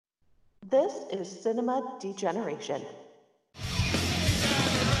This is Cinema Degeneration.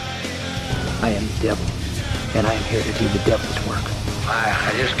 I am the devil, and I am here to do the devil's work.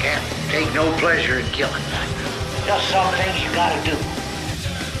 I just can't take no pleasure in killing. Just some things you gotta do.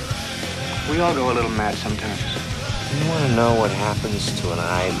 We all go a little mad sometimes. You want to know what happens to an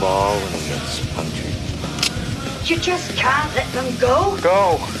eyeball when it gets punctured? You just can't let them go.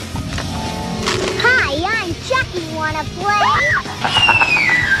 Go! Hi, I'm Chucky. Wanna play?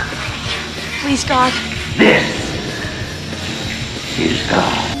 Please, God. This is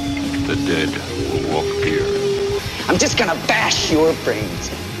God. The dead will walk here. I'm just gonna bash your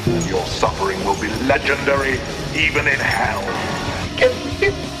brains. Your suffering will be legendary, even in hell. Get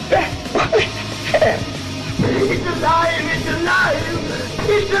back my head. It's alive! It's alive!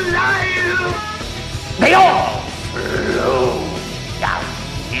 It's alive! They all flow down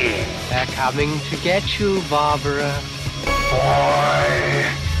here. They're coming to get you, Barbara. Boy,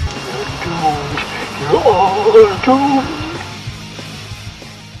 you're all doomed.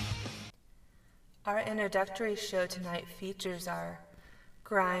 Our introductory show tonight features our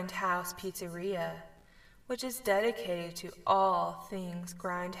Grindhouse Pizzeria, which is dedicated to all things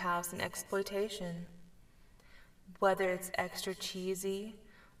grindhouse and exploitation. Whether it's extra cheesy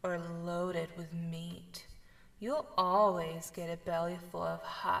or loaded with meat, you'll always get a belly full of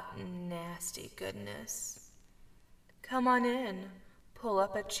hot and nasty goodness. Come on in, pull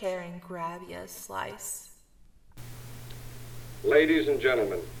up a chair and grab you a slice. Ladies and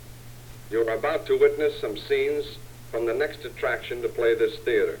gentlemen, you're about to witness some scenes from the next attraction to play this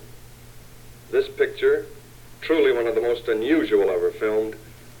theater. This picture, truly one of the most unusual ever filmed,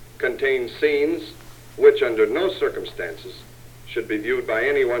 contains scenes which under no circumstances should be viewed by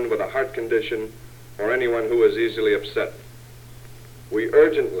anyone with a heart condition or anyone who is easily upset. We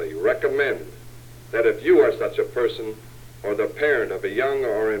urgently recommend that if you are such a person or the parent of a young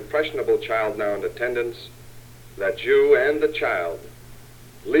or impressionable child now in attendance, that you and the child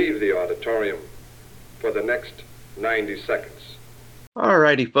leave the auditorium for the next 90 seconds.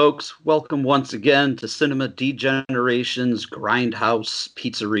 Alrighty, folks. Welcome once again to Cinema Degeneration's Grindhouse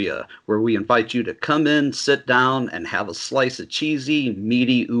Pizzeria, where we invite you to come in, sit down, and have a slice of cheesy,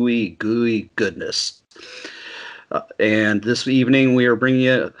 meaty, ooey, gooey goodness. And this evening we are bringing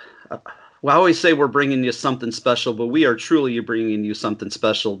you... well, I always say we're bringing you something special, but we are truly bringing you something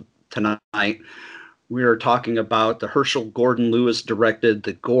special tonight. We are talking about the Herschel Gordon Lewis directed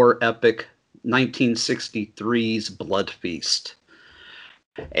the gore epic 1963's Blood Feast.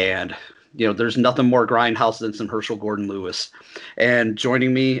 And, you know, there's nothing more grindhouse than some Herschel Gordon Lewis. And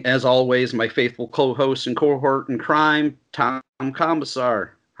joining me, as always, my faithful co-host and cohort in crime, Tom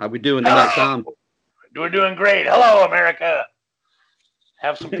Commissar. How we doing tonight, Tom? We're doing great. Hello, America.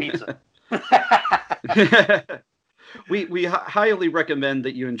 Have some pizza. We highly recommend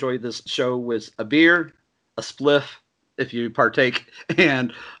that you enjoy this show with a beer, a spliff, if you partake,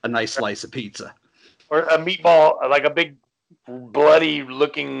 and a nice slice of pizza. Or a meatball, like a big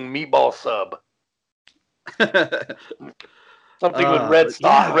bloody-looking meatball sub. Something with red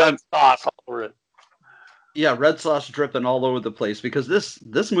sauce all over it. Yeah, red sauce dripping all over the place, because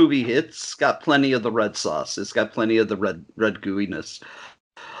this movie, it's got plenty of the red sauce. It's got plenty of the red gooiness.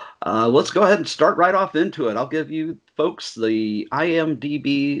 Let's go ahead and start right off into it. I'll give you folks the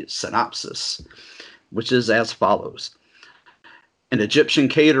IMDb synopsis, which is as follows. An Egyptian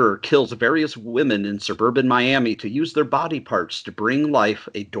caterer kills various women in suburban Miami to use their body parts to bring life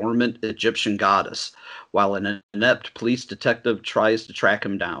a dormant Egyptian goddess, while an inept police detective tries to track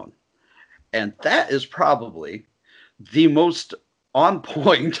him down. And that is probably the most on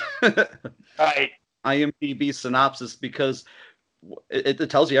point IMDb synopsis, because it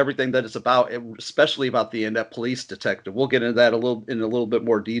tells you everything that it's about, especially about the inept police detective. We'll get into that in a little bit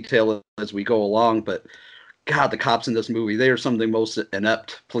more detail as we go along, but God, the cops in this movie, they are some of the most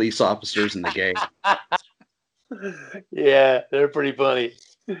inept police officers in the game. Yeah, they're pretty funny.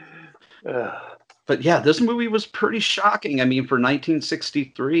 But yeah, this movie was pretty shocking. I mean, for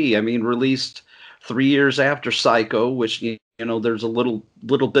 1963, I mean, released 3 years after Psycho, which, you know, there's a little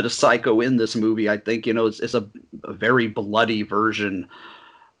bit of Psycho in this movie. I think, you know, it's a very bloody version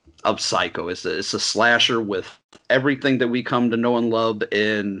of Psycho. It's a slasher with everything that we come to know and love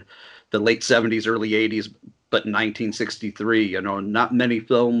in the late 70s, early 80s, but in 1963, you know, not many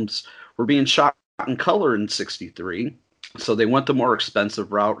films were being shot in color in 63. So they went the more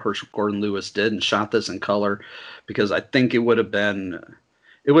expensive route. Herschel Gordon Lewis did, and shot this in color, because I think it would have been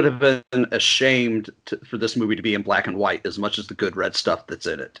ashamed for this movie to be in black and white as much as the good red stuff that's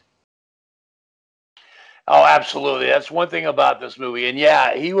in it. Oh, absolutely. That's one thing about this movie. And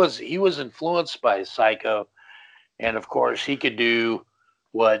yeah, he was influenced by Psycho, and of course he could do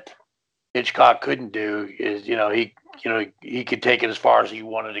what Hitchcock couldn't do is, he could take it as far as he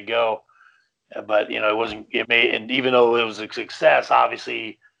wanted to go, but it wasn't. And even though it was a success,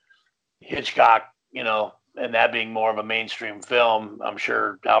 obviously Hitchcock, and that being more of a mainstream film, I'm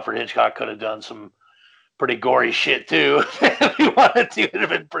sure Alfred Hitchcock could have done some pretty gory shit too. If he wanted to, it'd have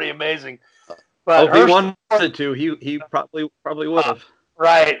been pretty amazing. But if he wanted to, he probably would have.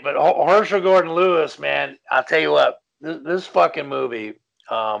 Right, but Herschel Gordon Lewis, man, I'll tell you what, this fucking movie,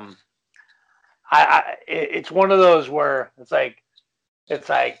 it's one of those where it's like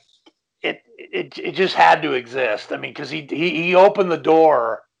it just had to exist. I mean, because he opened the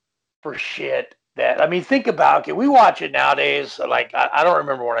door for shit that, I mean, think about it. We watch it nowadays. Like I don't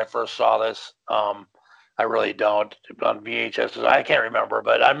remember when I first saw this. I really don't, on VHS. I can't remember,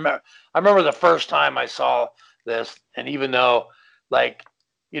 but I remember the first time I saw this, and even though, like,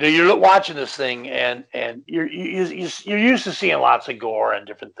 you're watching this thing, and you're used to seeing lots of gore and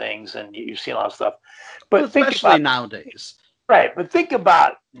different things, and you've seen a lot of stuff, but especially nowadays, right? But think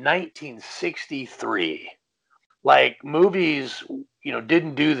about 1963, like movies,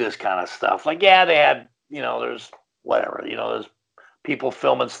 didn't do this kind of stuff. Like, yeah, they had, there's whatever, there's people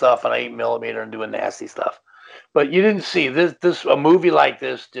filming stuff on 8mm and doing nasty stuff, but you didn't see this. A movie like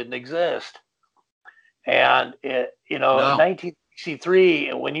this didn't exist, and it, No.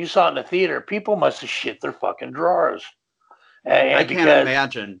 1963, when you saw it in the theater, people must have shit their fucking drawers. I can't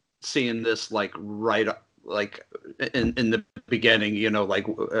imagine seeing this like in the beginning,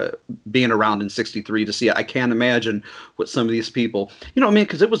 being around in 63 to see it. I can't imagine what some of these people,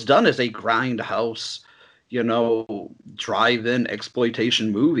 because it was done as a grindhouse, drive-in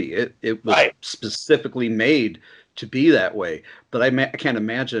exploitation movie. It was specifically made to be that way. But I can't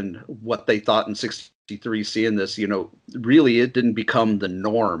imagine what they thought in 63 seeing this. Really, it didn't become the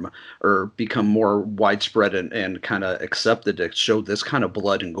norm or become more widespread and kind of accepted to show this kind of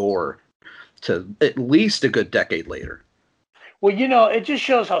blood and gore to at least a good decade later. Well, it just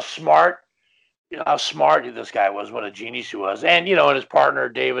shows how smart this guy was, what a genius he was, and and his partner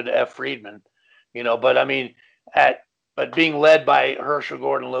David F. Friedman. But I mean, but being led by Herschel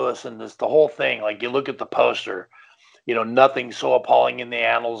Gordon Lewis and the whole thing, like you look at the poster, nothing so appalling in the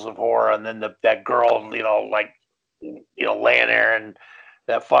annals of horror, and then that girl, laying there, and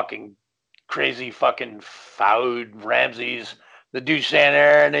that fucking crazy fucking Fouad Ramses, the dude standing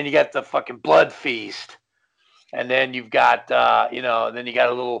there, and then you got the fucking blood feast, and then you've got then you got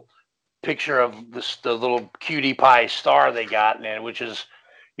a little picture of the little cutie pie star they got, and which is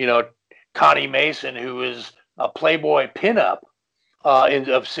Connie Mason, who is a Playboy pinup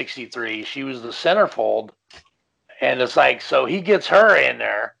of 63. She was the centerfold. And it's like, so he gets her in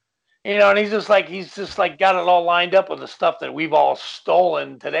there, and he's just like got it all lined up with the stuff that we've all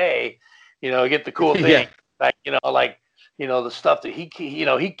stolen today, get the cool thing, the stuff that he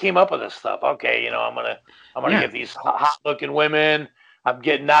came up with this stuff. Okay. I'm going to get these hot looking women.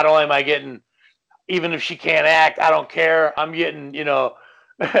 Not only am I getting, even if she can't act, I don't care. I'm getting,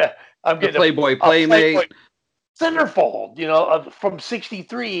 I'm getting a Playboy playmate, centerfold, from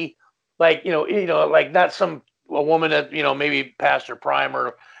 63, like not a woman that maybe past her prime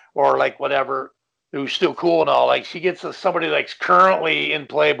or like whatever, who's still cool and all. Like, she gets somebody that's currently in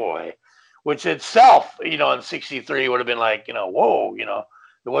Playboy, which itself in 63 would have been like, whoa, it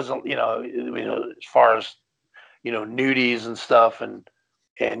wasn't, as far as nudies and stuff and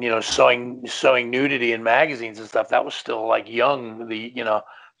showing nudity in magazines and stuff, that was still like young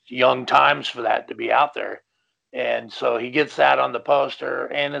times for that to be out there. And so he gets that on the poster,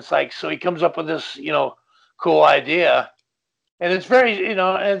 and it's like, so he comes up with this cool idea, and it's very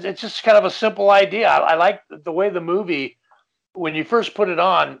it's just kind of a simple idea. I like the way the movie, when you first put it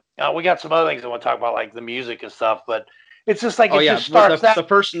on, we got some other things I want to talk about, like the music and stuff, but it's just like just starts out. The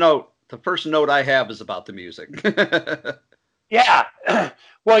first note I have is about the music. Yeah.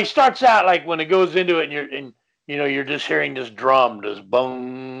 Well, he starts out like when it goes into it, and you're just hearing this drum, just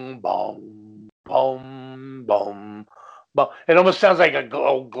boom, boom, boom, boom. But it almost sounds like a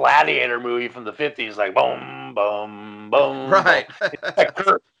old gladiator movie from the 50s, like boom, boom, boom. Right. Like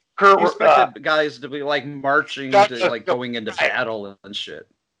Kurt, you expected guys to be like marching, like going into battle and shit.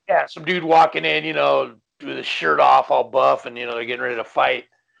 Yeah, some dude walking in, with his shirt off, all buff, and they're getting ready to fight,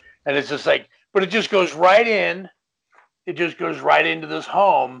 and it's just like, but it just goes right in. It just goes right into this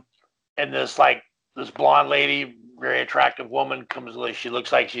home, and this blonde lady, very attractive woman comes. She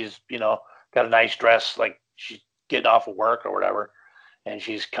looks like she's got a nice dress, like she's getting off of work or whatever, and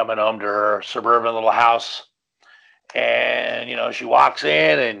she's coming home to her suburban little house, and she walks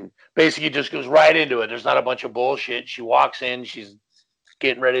in and basically just goes right into it. There's not a bunch of bullshit. She walks in, she's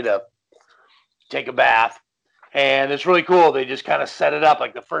getting ready to take a bath, And it's really cool. They just kind of set it up.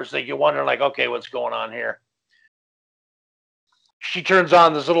 Like the first thing, you're wondering, like, okay, what's going on here? She turns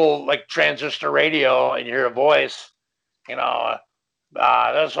on this little like transistor radio, and you hear a voice, there's a,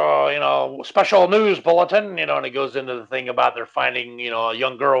 special news bulletin, and it goes into the thing about they're finding, a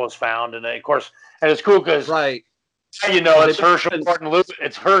young girl was found. And of course, and it's cool because, right. It's Herschel Gordon Lewis.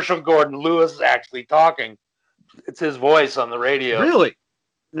 It's Herschel Gordon Lewis actually talking. It's his voice on the radio. Really?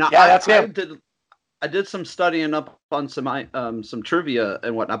 Now, yeah, that's him. I did some studying up on some trivia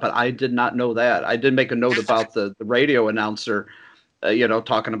and whatnot, but I did not know that. I did make a note about the radio announcer,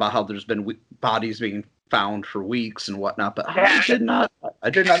 talking about how there's been bodies being found for weeks and whatnot, but I did not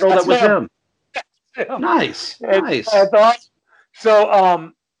know that was him. Nice. That's awesome.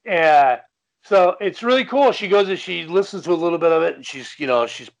 So, so it's really cool. She goes and she listens to a little bit of it, and she's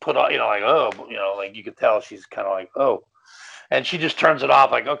put on, like, oh, like you could tell she's kind of like, oh, and she just turns it off,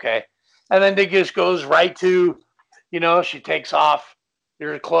 like, okay. And then it just goes right to, she takes off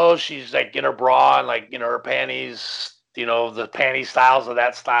her clothes. She's like in her bra and like, her panties, the panty styles of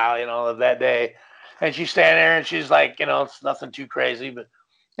that style, of that day. And she's standing there and she's like, it's nothing too crazy,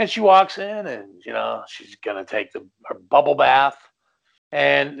 and she walks in and, she's going to take her bubble bath.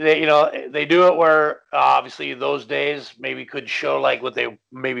 And they do it where obviously those days maybe could show like what they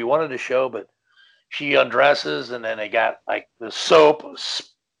maybe wanted to show, but she undresses and then they got like the soap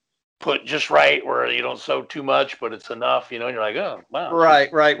put just right where you don't soak too much, but it's enough, and you're like, oh, wow.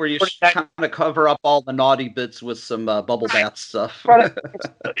 Right, where you kind of cover up all the naughty bits with some bubble bath stuff. But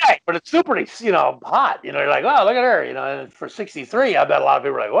it's super, hot, you're like, oh, look at her, and for 63, I bet a lot of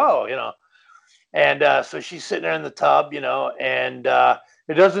people are like, whoa, and so she's sitting there in the tub, and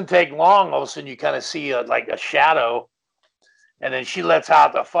it doesn't take long, all of a sudden you kind of see like a shadow, and then she lets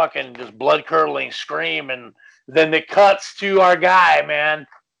out the fucking just blood-curdling scream, and then it cuts to our guy, man.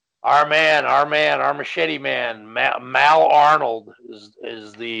 Our machete man, Mal Arnold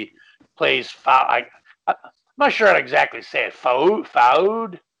is the plays. I'm not sure how to exactly say it.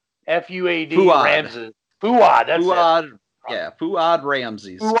 Fouad, F-U-A-D, Ramses. Fouad, that's Fouad, it. Yeah, Fouad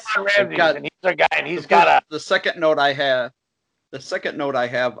Ramses. Fouad Ramses, and he's our guy, and he's got the second note I have,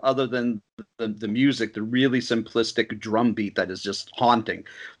 other than the music, the really simplistic drum beat that is just haunting.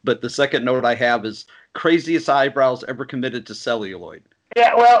 But the second note I have is craziest eyebrows ever committed to celluloid.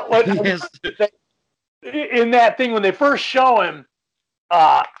 Yeah, well, in that thing when they first show him,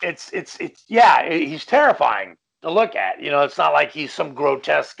 he's terrifying to look at. It's not like he's some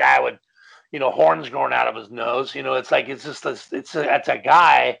grotesque guy with, horns growing out of his nose. It's like it's a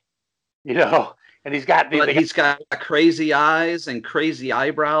guy, and he's got he's got crazy eyes and crazy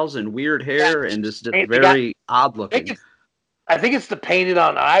eyebrows and weird hair, and it's just very odd looking. I think it's the painted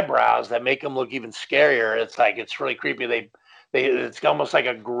on eyebrows that make him look even scarier. It's like it's really creepy. It's almost like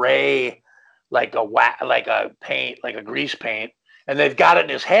a gray, like a paint, like a grease paint, and they've got it in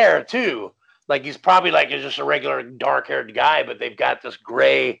his hair too. Like he's probably like just a regular dark-haired guy, but they've got this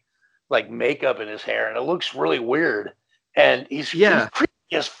gray, like makeup in his hair, and it looks really weird. And he's creepy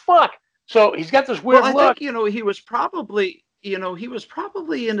as fuck. So he's got this weird look. I think he was probably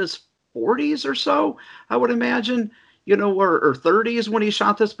in his 40s or so, I would imagine. Or 30s when he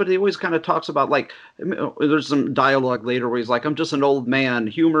shot this, but he always kind of talks about, like, there's some dialogue later where he's like, I'm just an old man,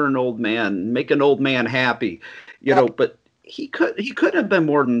 humor an old man, make an old man happy, but he could have been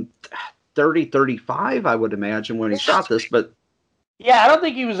more than 30, 35, I would imagine, when he shot this, but. Yeah, I don't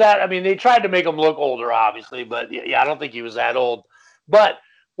think he was that, they tried to make him look older, obviously, but yeah, I don't think he was that old. But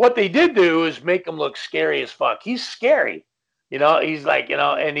what they did do is make him look scary as fuck. He's scary, he's like,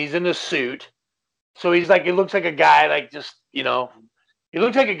 and he's in a suit. So he's like, he looks like a guy, like just, he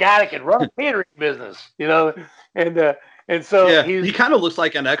looks like a guy that can run a catering business, and so he kind of looks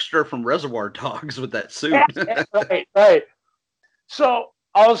like an extra from Reservoir Dogs with that suit. Right. So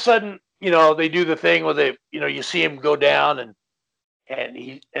all of a sudden, they do the thing where they, you see him go down and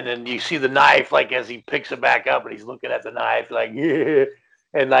then you see the knife, like as he picks it back up and he's looking at the knife, like, yeah.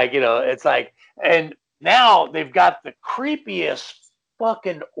 And like, it's like, and now they've got the creepiest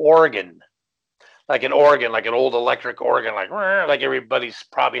fucking organ. Like an organ, like an old electric organ, like everybody's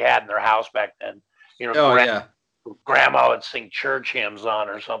probably had in their house back then. Grandma would sing church hymns on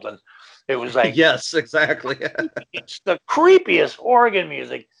or something. It was like yes, exactly. It's the creepiest organ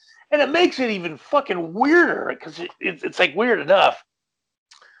music, and it makes it even fucking weirder because it's like weird enough.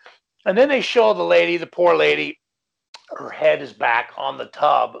 And then they show the poor lady, her head is back on the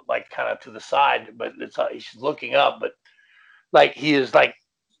tub, like kind of to the side, but she's looking up, but like he is like.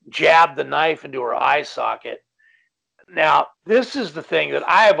 Jabbed the knife into her eye socket. Now, this is the thing that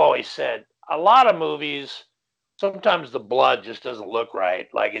I have always said. A lot of movies sometimes the blood just doesn't look right.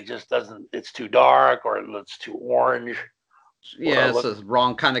 Like it just doesn't. It's too dark or it's too orange. Yeah, it's the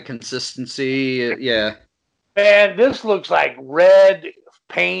wrong kind of consistency. Yeah. Man, this looks like red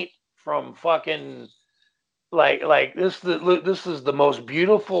paint from fucking like this. This is the most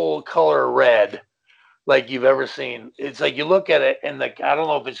beautiful color red like you've ever seen. It's like you look at it and I don't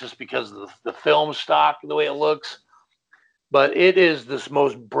know if it's just because of the film stock, the way it looks, but it is this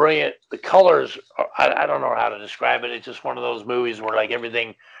most brilliant. The colors, I don't know how to describe it. It's just one of those movies where like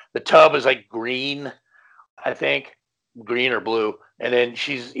everything, the tub is like green, I think, green or blue. And then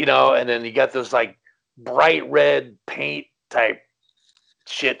she's, and then you got this like bright red paint type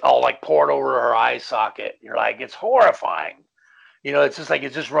shit all like poured over her eye socket. You're like, it's horrifying. It's just like,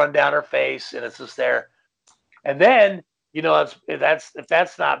 it's just run down her face and it's just there. And then, if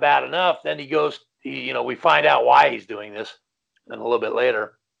that's not bad enough, then we find out why he's doing this and a little bit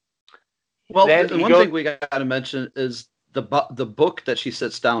later. Well, one thing we got to mention is the book that she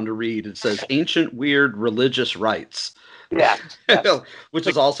sits down to read. It says Ancient Weird Religious Rites. Yeah. Which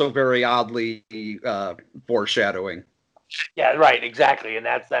is also very oddly foreshadowing. Yeah, right, exactly. And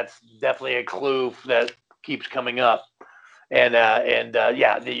that's definitely a clue that keeps coming up. And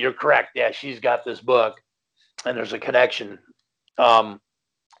yeah, you're correct. Yeah, she's got this book and there's a connection.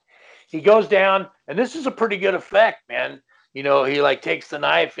 He goes down and this is a pretty good effect, man. He like takes the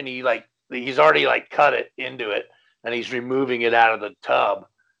knife and he's already like cut it into it and he's removing it out of the tub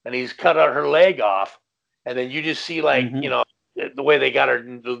and he's cut out her leg off. And then you just see like, the way they got her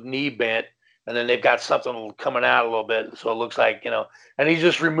knee bent and then they've got something coming out a little bit. So it looks like, and he's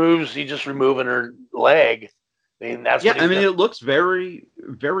just removing her leg. It looks very,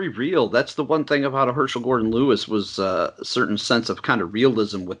 very real. That's the one thing about a Herschel Gordon Lewis was a certain sense of kind of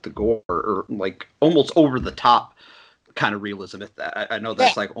realism with the gore, or like almost over the top kind of realism. I know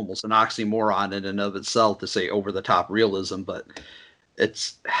that's like almost an oxymoron in and of itself to say over the top realism, but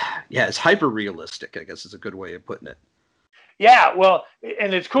it's hyper realistic, I guess is a good way of putting it. Yeah, well,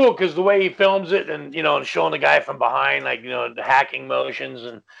 and it's cool because the way he films it and, and showing the guy from behind, like, the hacking motions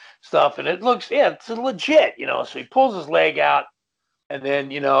and stuff. And it looks, it's legit, so he pulls his leg out and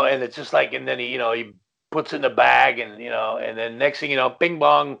then, and it's just like, and then he puts it in a bag and, and then next thing, bing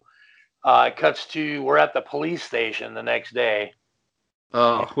bong, cuts to, we're at the police station the next day.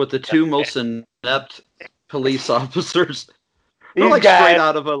 With the two most inept police officers. They're like straight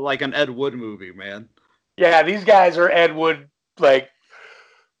out of an Ed Wood movie, man. Yeah, these guys are Ed Wood,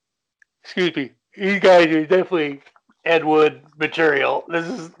 excuse me. These guys are definitely Ed Wood material.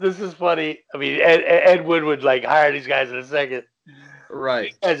 This is funny. I mean, Ed Wood would hire these guys in a second.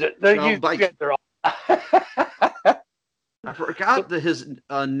 Right. They're all. I forgot his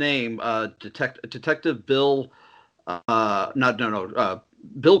name. Detective Bill.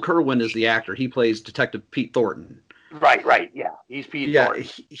 Bill Kerwin is the actor. He plays Detective Pete Thornton. Right. Yeah, he's Pete Thornton.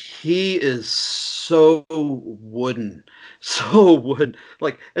 He is so wooden.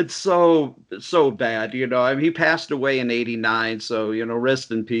 Like, it's so bad, I mean, he passed away in 1989, so,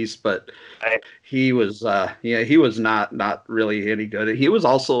 rest in peace, but he was, he was not really any good. He was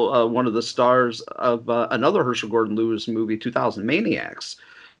also one of the stars of another Herschel Gordon Lewis movie, 2000 Maniacs.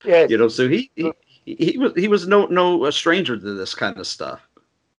 Yeah. So he was no stranger to this kind of stuff.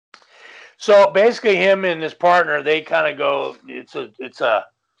 So basically, him and his partner, they kind of go. It's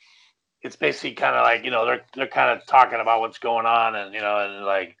basically kind of like they're kind of talking about what's going on, and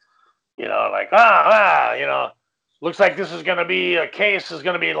looks like this is going to be a case is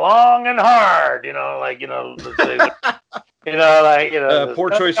going to be long and hard, poor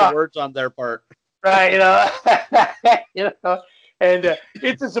choice of words on their part, right? And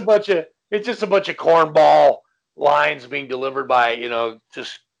it's just a bunch of cornball lines being delivered by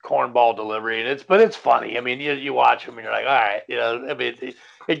just cornball delivery, and it's funny. I mean, you watch them and you're like, all right, I mean,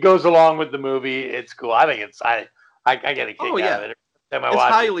 it goes along with the movie. It's cool. I think I get a kick out of it. It's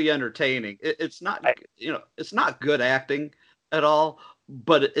highly entertaining. It's not it's not good acting at all,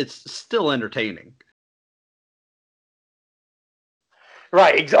 but it's still entertaining.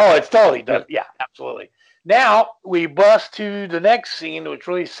 Right. Oh, it's totally done. Yeah, absolutely. Now we bust to the next scene, which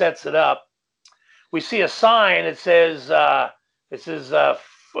really sets it up. We see a sign. It says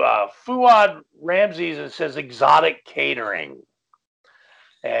Fuad Ramses, and it says exotic catering.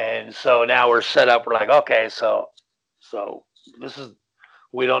 And so now we're set up. We're like, okay, so this is,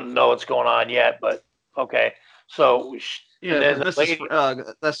 we don't know what's going on yet, but okay. So isn't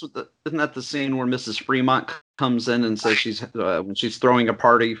that the scene where Mrs. Fremont comes in and says when she's throwing a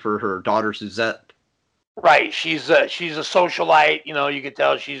party for her daughter Suzette? Right. She's a socialite. You can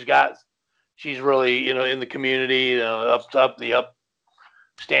tell she's really in the community, up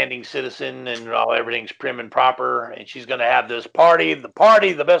standing citizen, and everything's prim and proper, and she's going to have this party,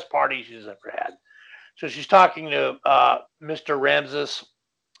 the best party she's ever had. So she's talking to Mr. Ramses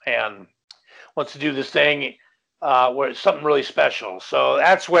and wants to do this thing where it's something really special. So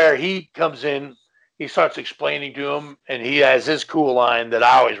that's where he comes in. He starts explaining to him, and he has his cool line that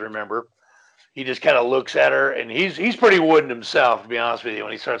I always remember. He just kind of looks at her, and he's pretty wooden himself, to be honest with you,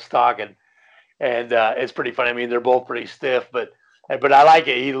 when he starts talking. And it's pretty funny. I mean, they're both pretty stiff, but I like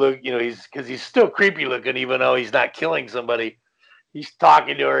it. He look, he's still creepy looking, even though he's not killing somebody. He's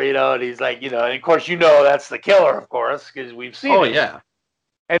talking to her, and he's like, and of course, that's the killer, of course, because we've seen it. Oh, yeah.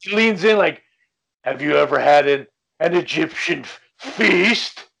 And he leans in like, have you ever had an Egyptian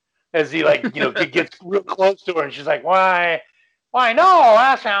feast? As he gets real close to her, and she's like, why no,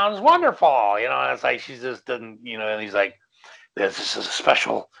 that sounds wonderful. And it's like, she just doesn't, and he's like, this is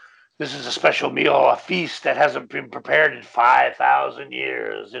a special meal, a feast that hasn't been prepared in 5,000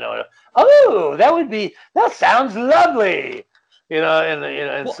 years. Oh, that sounds lovely.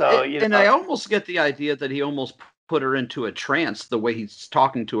 I almost get the idea that he almost put her into a trance the way he's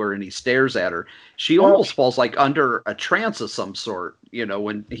talking to her and he stares at her. She almost falls like under a trance of some sort,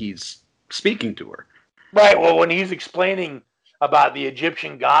 when he's speaking to her. Right. Well, when he's explaining about the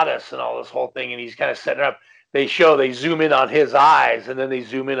Egyptian goddess and all this whole thing, and he's kind of setting up, they zoom in on his eyes, and then they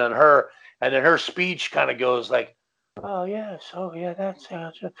zoom in on her, and then her speech kind of goes like, oh yes, that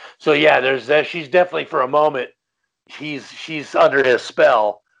sounds. So yeah, there's that. She's definitely, for a moment, she's under his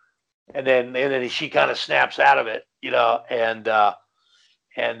spell, and then she kind of snaps out of it, and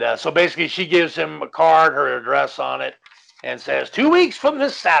so basically she gives him a card, her address on it, and says 2 weeks from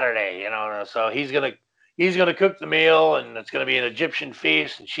this Saturday, So he's gonna cook the meal, and it's gonna be an Egyptian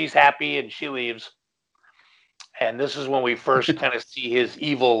feast, and she's happy, and she leaves. And this is when we first kind of see his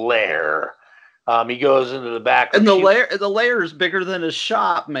evil lair. He goes into the back, and the lair is bigger than his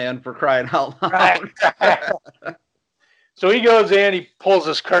shop, man, for crying out loud. Right. So he goes in, he pulls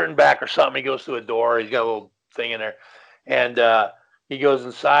this curtain back or something. He goes through a door. He's got a little thing in there, and he goes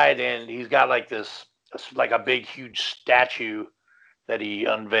inside, and he's got like a big, huge statue that he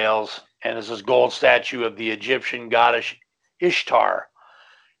unveils, and it's this gold statue of the Egyptian goddess Ishtar.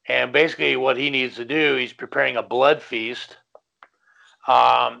 And basically what he needs to do, he's preparing a blood feast.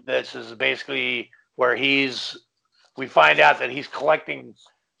 This is basically where we find out that he's collecting,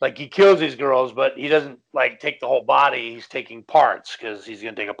 like he kills these girls, but he doesn't take the whole body. He's taking parts, because he's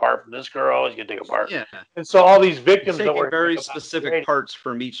going to take a part from this girl. He's going to take a part. Yeah. And so all these victims that were very specific parts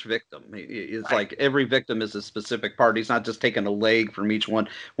from each victim. It's right. Like every victim is a specific part. He's not just taking a leg from each one.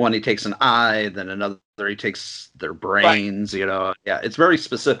 One, he takes an eye, then another, he takes their brains, right. Yeah, it's very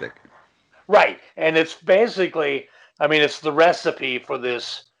specific. Right. And it's basically, it's the recipe for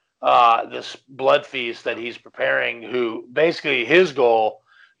this blood feast that he's preparing, who basically his goal,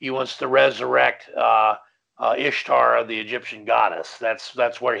 he wants to resurrect Ishtar, the Egyptian goddess.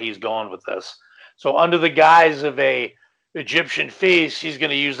 That's where he's going with this. So under the guise of a Egyptian feast, he's going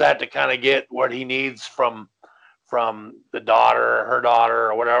to use that to kind of get what he needs from the daughter, her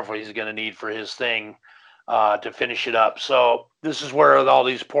daughter, or whatever he's going to need for his thing to finish it up. So this is where all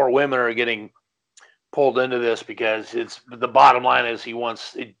these poor women are getting pulled into this, because it's the bottom line is he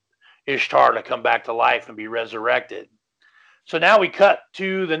wants Ishtar to come back to life and be resurrected. So now we cut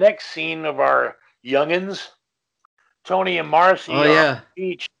to the next scene of our youngins. Tony and Marcy are on the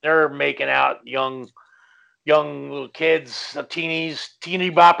beach. They're making out, young little kids, teeny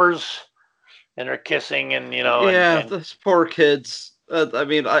boppers, and they're kissing, and Yeah, those poor kids.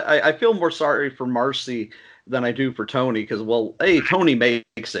 I feel more sorry for Marcy than I do for Tony, because, Tony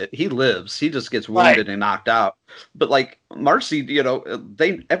makes it. He lives. He just gets wounded and knocked out. But Marcy,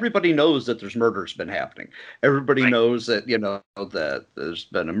 everybody knows that there's murders been happening. Everybody knows that, that there's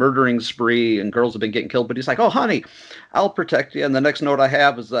been a murdering spree and girls have been getting killed. But he's like, oh, honey, I'll protect you. And the next note I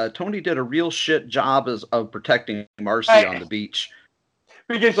have is that Tony did a real shit job of protecting Marcy on the beach.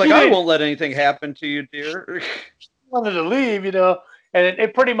 Because I won't let anything happen to you, dear. She wanted to leave, and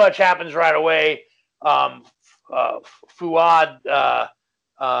it pretty much happens right away. Fuad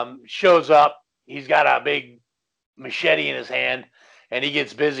shows up. He's got a big machete in his hand, and he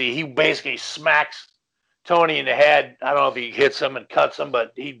gets busy. He basically smacks Tony in the head. I don't know if he hits him and cuts him,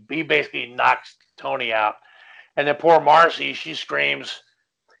 but he basically knocks Tony out. And then poor Marcy, she screams.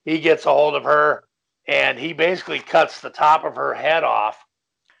 He gets a hold of her, and he basically cuts the top of her head off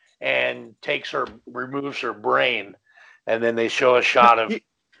and removes her brain. And then they show a shot of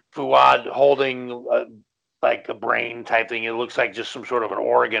Fuad holding like a brain type thing. It looks like just some sort of an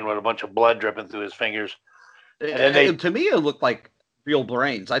organ with a bunch of blood dripping through his fingers. And then to me, it looked like real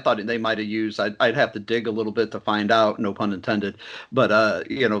brains. I thought they might have used. I'd have to dig a little bit to find out. No pun intended. But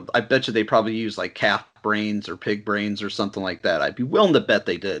I bet you they probably used like calf brains or pig brains or something like that. I'd be willing to bet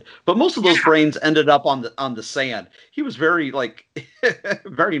they did. But most of those brains ended up on the sand. He was very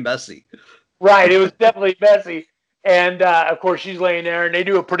very messy. Right. It was definitely messy. And of course, she's laying there, and they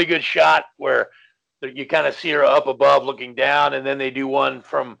do a pretty good shot where you kind of see her up above looking down, and then they do one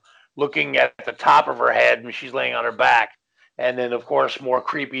from looking at the top of her head, and she's laying on her back. And then, of course, more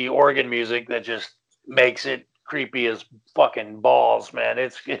creepy organ music that just makes it creepy as fucking balls, man.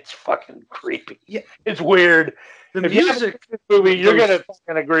 It's fucking creepy. Yeah. It's weird. The if music you movie, you're gonna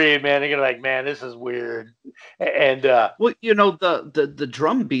fucking agree, man. You're gonna like, man, this is weird. And well, the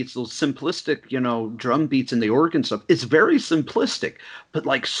drum beats, those simplistic, drum beats and the organ stuff, it's very simplistic, but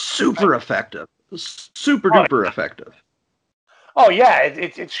like super effective, super duper effective. Oh yeah,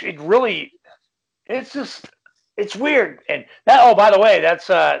 it really, it's weird. And that, oh, by the way,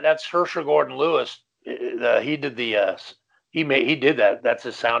 that's Herschel Gordon Lewis. He did he did that. That's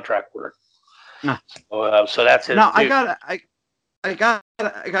his soundtrack work. So that's it. Now I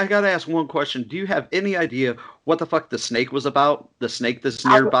gotta ask one question. Do you have any idea what the fuck the snake was about? The snake that's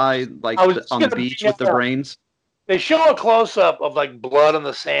nearby, on the beach with the brains. They show a close up of like blood on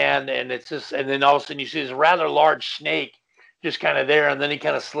the sand, and and then all of a sudden you see this rather large snake just kind of there, and then he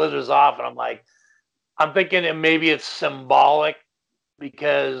kind of slithers off, and I'm thinking that maybe it's symbolic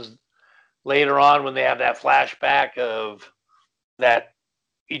because later on when they have that flashback of that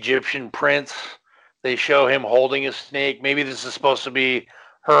Egyptian prince, they show him holding a snake. Maybe this is supposed to be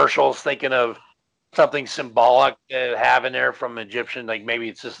Herschel's thinking of something symbolic having there from Egyptian, like maybe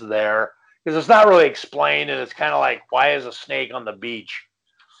it's just there because it's not really explained, and it's kind of like, why is a snake on the beach?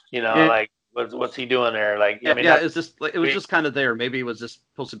 Like what's he doing there? Like, yeah, it was just kind of there. Maybe it was just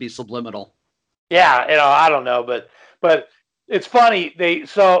supposed to be subliminal. Yeah, I don't know, but it's funny.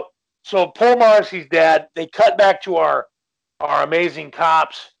 So Paul Marcy's dead. They cut back to our amazing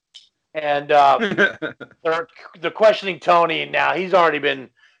cops. And they're questioning Tony. Now he's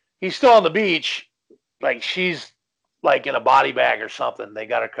still on the beach, like she's like in a body bag or something. They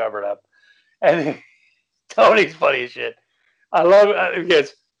got her covered up, and Tony's funny as shit. I love it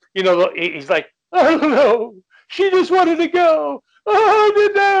because he's like, I don't know, she just wanted to go.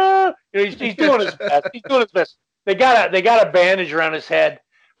 Oh, he's doing his best. He's doing his best. They got a bandage around his head,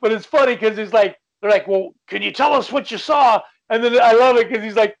 but it's funny because they're like, well, can you tell us what you saw? And then I love it because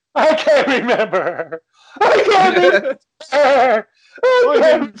he's like, I can't remember. I can't remember.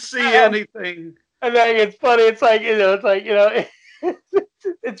 I didn't see anything. And then it's funny. It's like,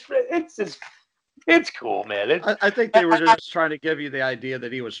 it's cool, man. I think they were just trying to give you the idea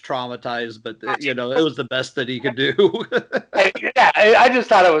that he was traumatized, but it was the best that he could do. I just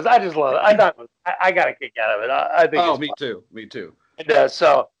thought it was. I just love it. I thought I got a kick out of it. I think. Oh, me too. Me too. And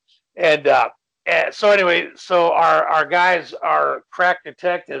so anyway, so our guys, our crack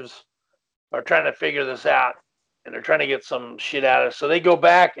detectives, are trying to figure this out, and they're trying to get some shit out of it. So they go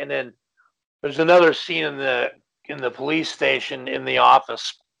back, and then there's another scene in the police station in the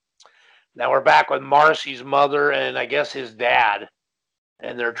office. Now we're back with Marcy's mother and I guess his dad,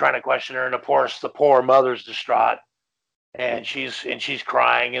 and they're trying to question her. And of course, the poor mother's distraught, and she's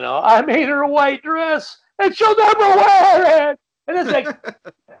crying. I made her a white dress, and she'll never wear it. And it's like.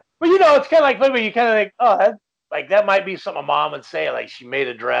 But it's kind of like maybe you kind of think, oh, that might be something a mom would say, like she made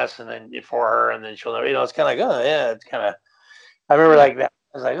a dress and then for her, and then she'll never, it's kind of like, oh yeah, it's kind of. I remember like that.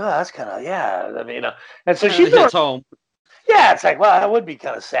 I was like, oh, that's kind of yeah. I mean, and so she's home. Yeah, it's like, well, that would be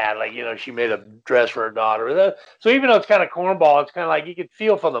kind of sad. Like she made a dress for her daughter. So even though it's kind of cornball, it's kind of like you could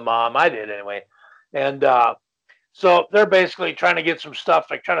feel for the mom. I did anyway, and so they're basically trying to get some stuff,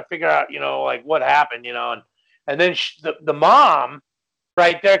 like trying to figure out, like what happened, and then the mom.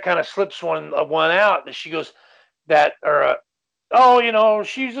 Right there, kind of slips one out that she goes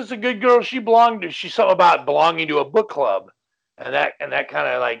she's just a good girl. She's something about belonging to a book club, and that kind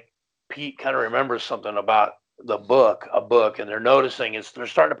of like Pete kind of remembers something about a book, and they're noticing they're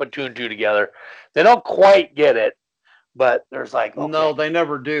starting to put two and two together. They don't quite get it, but there's like okay. No, they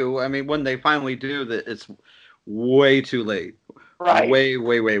never do. I mean, when they finally do, that it's way too late. Right, way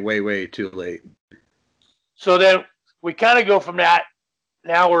too late. So then we kind of go from that.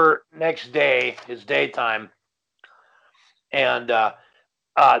 Now we're next day, it's daytime, and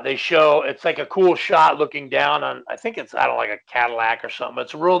they show, it's like a cool shot looking down on, I think it's, like a Cadillac or something.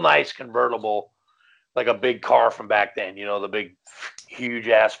 It's a real nice convertible, like a big car from back then, the big, huge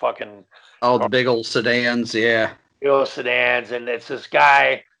ass fucking. Oh, the big old sedans, yeah. Big old sedans, and it's this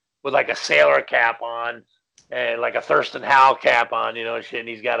guy with like a sailor cap on and like a Thurston Howell cap on, and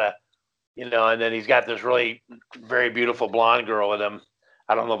he's got you know, and then he's got this really very beautiful blonde girl with him.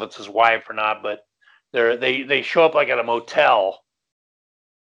 I don't know if it's his wife or not, but they show up like at a motel.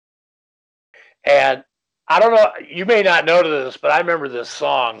 And I don't know, you may not know this, but I remember this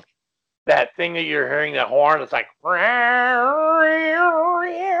song, that thing that you're hearing, that horn, it's like,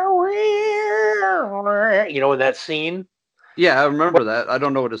 you know, in that scene. Yeah, I remember that. I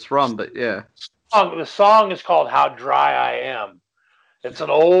don't know what it's from, but yeah. The song is called How Dry I Am. It's an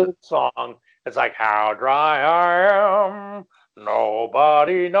old song. It's like, how dry I am,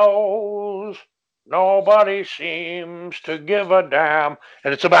 nobody knows, nobody seems to give a damn.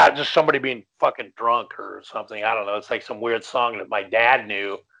 And it's about just somebody being fucking drunk or something. I don't know. It's like some weird song that my dad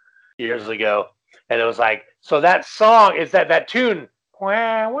knew years ago. And it was like, so that song is that tune.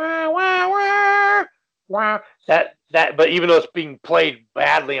 Wah, wah, wah, wah, wah. That, but even though it's being played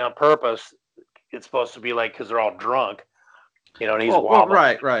badly on purpose, it's supposed to be like, because they're all drunk, you know, and he's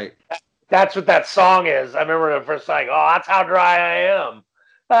wobbling. Right. That's what that song is. I remember the first like, oh, that's how dry I am.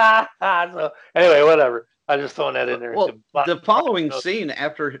 So anyway, whatever. I just throwing that in there. Well, the following scene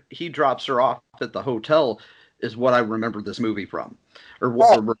after he drops her off at the hotel is what I remember this movie from, or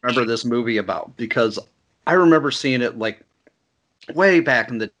what I remember this movie about, because I remember seeing it like way back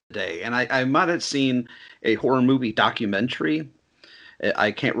in the day, and I might have seen a horror movie documentary.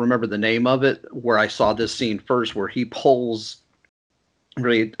 I can't remember the name of it, where I saw this scene first, where he pulls,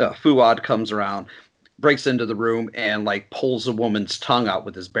 Fuad comes around, breaks into the room, and like pulls a woman's tongue out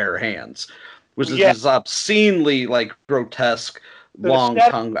with his bare hands, which is this obscenely like grotesque long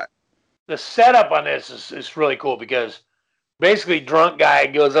tongue. The setup on this is really cool, because basically drunk guy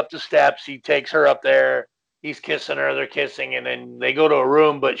goes up the steps, he takes her up there, he's kissing her, they're kissing, and then they go to a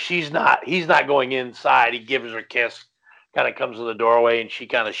room, but he's not going inside. He gives her a kiss, kind of comes to the doorway, and she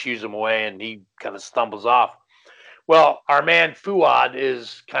kind of shoos him away, and he kind of stumbles off. Well, our man Fuad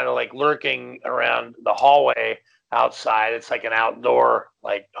is kind of like lurking around the hallway outside. It's like an outdoor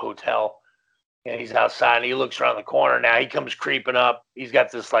like hotel, and he's outside, and he looks around the corner. Now he comes creeping up. He's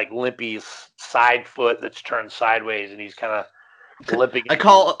got this like limpy side foot that's turned sideways, and he's kind of limping. I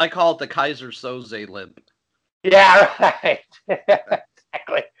call it the Kaiser Soze limp. Yeah, right.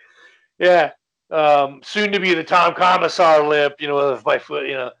 Exactly. Yeah. Soon to be the Tom Commissar limp, you know, with my foot,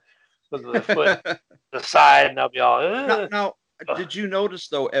 you know, with the foot the side, and I'll be all. Now, did you notice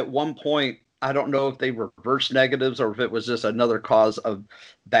though? At one point, I don't know if they were reverse negatives or if it was just another cause of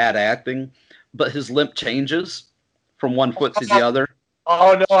bad acting, but his limp changes from one foot to the other.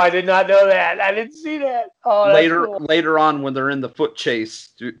 Oh no, I did not know that. I didn't see that. Oh, later on, when they're in the foot chase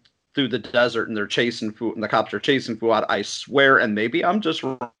through the desert and they're chasing Fuad, and the cops are chasing Fuad, I swear, and maybe I'm just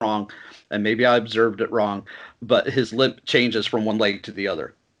wrong, and maybe I observed it wrong, but his limp changes from one leg to the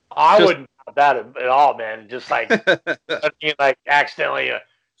other. I wouldn't doubt that at all, man. Just like, like accidentally,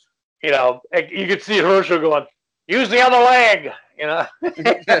 you know, you could see Herschel going, use the other leg, you know.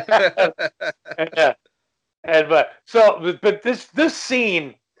 But this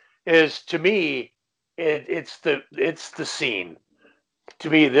scene is, to me, it's the scene. To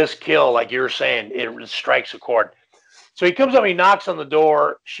me, this kill, like you were saying, it strikes a chord. So he comes up, he knocks on the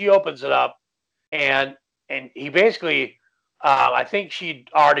door, she opens it up, and he basically, I think she'd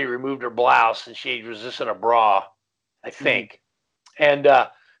already removed her blouse, and she was just in a bra, I think. And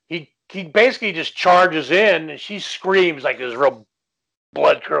he basically just charges in, and she screams like this real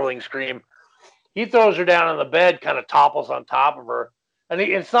blood-curdling scream. He throws her down on the bed, kind of topples on top of her. And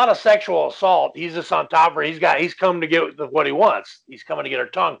it's not a sexual assault. He's just on top of her. He's come to get what he wants. He's coming to get her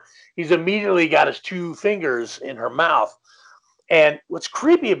tongue. He's immediately got his two fingers in her mouth. And what's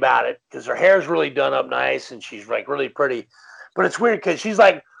creepy about it, because her hair's really done up nice and she's like really pretty, but it's weird because she's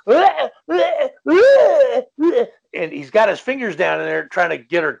like, and he's got his fingers down in there trying to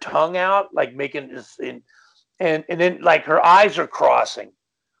get her tongue out, like making this, and then like her eyes are crossing.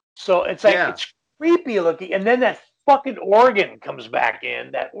 So it's like, it's creepy looking. And then that fucking organ comes back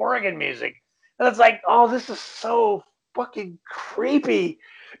in, that organ music, and it's like, oh, this is so fucking creepy.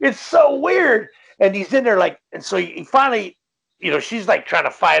 It's so weird. And he's in there like, and so he finally, you know, she's like trying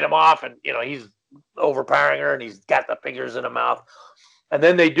to fight him off, and you know, he's overpowering her, and he's got the fingers in her mouth. And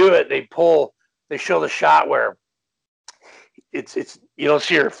then they do it. They show the shot where it's you don't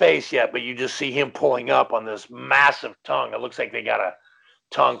see her face yet, but you just see him pulling up on this massive tongue. It looks like they got a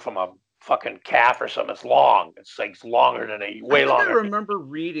tongue from a fucking calf or something. It's long. It's like longer than way longer. I remember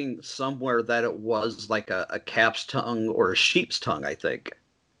reading somewhere that it was like a calf's tongue or a sheep's tongue, I think.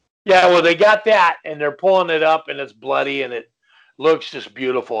 Yeah, well, they got that, and they're pulling it up, and it's bloody, and it looks just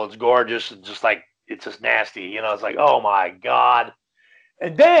beautiful. It's gorgeous, and just like, it's just nasty. You know, it's like, oh my God.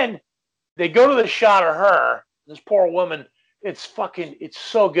 And then they go to the shot of her, this poor woman, it's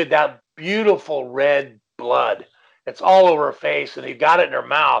so good. That beautiful red blood. It's all over her face, and they've got it in her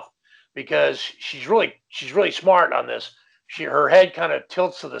mouth because she's really smart on this. Her head kind of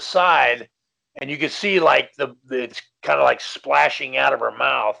tilts to the side, and you can see like it's kind of like splashing out of her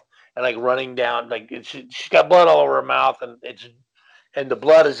mouth and like running down. Like she's got blood all over her mouth, and the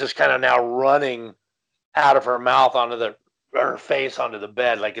blood is just kind of now running out of her mouth onto her face onto the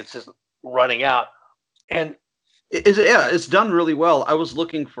bed, like it's just running out. And it's done really well. I was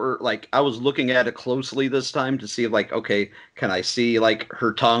looking at it closely this time to see like, okay, can I see like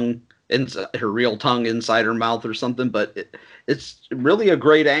her tongue, her real tongue inside her mouth or something? But it's really a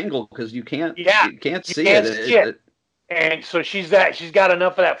great angle because you can't see it. And so she's got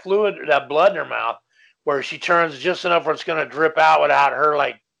enough of that fluid, that blood in her mouth, where she turns just enough where it's going to drip out without her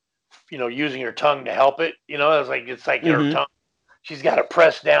like, using her tongue to help it. It's like her tongue. She's got it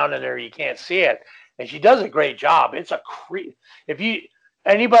pressed down in there. You can't see it. And she does a great job. It's a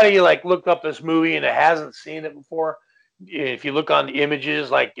anybody like looked up this movie and hasn't seen it before, if you look on the images,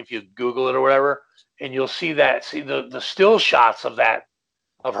 like if you Google it or whatever, and you'll see the still shots of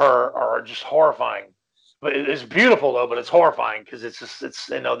her are just horrifying. But it's beautiful though, but it's horrifying because it's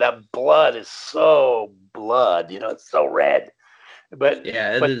that blood is so blood, it's so red. But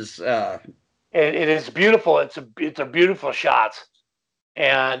yeah, it is. It is beautiful. It's a beautiful shots.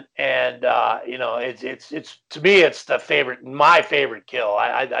 And it's to me it's my favorite kill.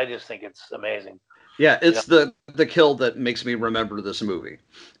 I just think it's amazing. Yeah, it's the kill that makes me remember this movie.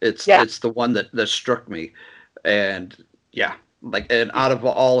 It's the one that struck me, and and out of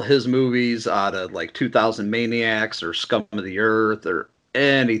all his movies, out of like 2000 Maniacs or Scum of the Earth or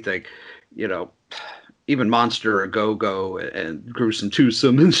anything, even Monster a Go-Go and Gruesome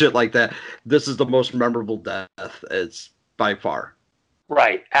Twosome and shit like that, this is the most memorable death. It's by far.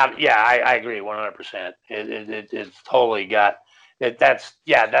 Right. I agree 100%. It's totally got it. That's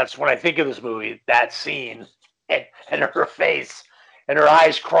when I think of this movie, that scene and her face and her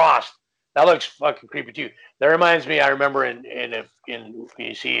eyes crossed. That looks fucking creepy too. That reminds me, I remember in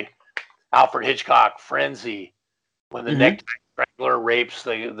you see Alfred Hitchcock Frenzy, when the necktie strangler rapes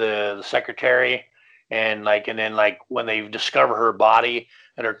the secretary, and then when they discover her body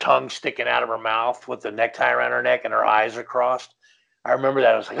and her tongue sticking out of her mouth with the necktie around her neck and her eyes are crossed. I remember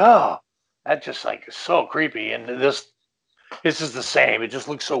that. I was like, oh, that just like is so creepy. And this is the same. It just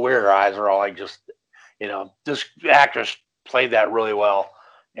looks so weird. Her eyes are all like just, this actress played that really well.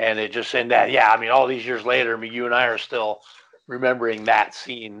 And it just all these years later, you and I are still remembering that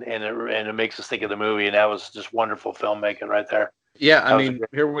scene, and it makes us think of the movie. And that was just wonderful filmmaking right there. Yeah,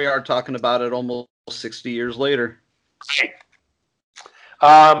 here we are talking about it almost 60 years later.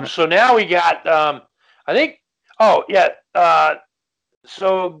 So now we got,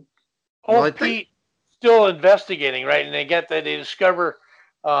 Pete still investigating, right? And they discover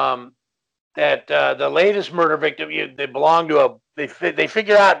that the latest murder victim, they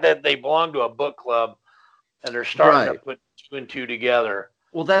figure out that they belong to a book club, and they're starting to put two and two together.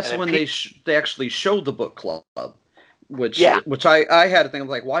 Well, that's when they actually showed the book club, which I had to think of,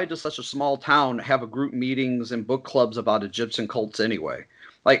 like, why does such a small town have a group meetings and book clubs about Egyptian cults anyway?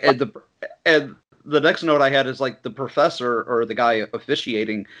 Like, and the next note I had is like the professor or the guy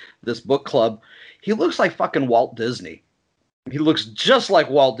officiating this book club, he looks like fucking Walt Disney. He looks just like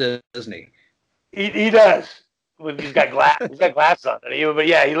Walt Disney. He does. He's got glasses on. But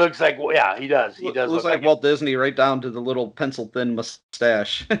yeah, he looks like he does. He does look like Walt Disney, right down to the little pencil thin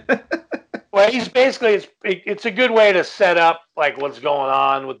mustache. Well, he's basically it's a good way to set up like what's going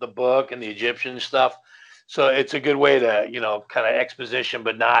on with the book and the Egyptian stuff. So it's a good way to, kind of exposition,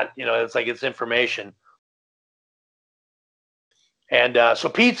 but not, it's like it's information. And so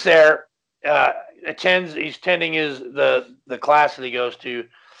Pete's there, he's tending the class that he goes to.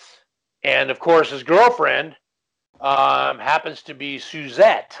 And of course, his girlfriend happens to be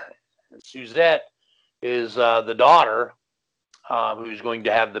Suzette. Suzette is the daughter who's going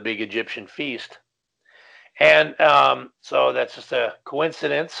to have the big Egyptian feast. And so that's just a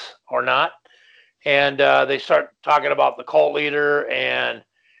coincidence or not. And they start talking about the cult leader, and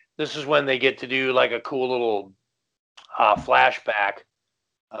this is when they get to do like a cool little flashback.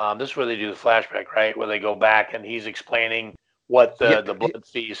 This is where they do the flashback, right? Where they go back and he's explaining what the blood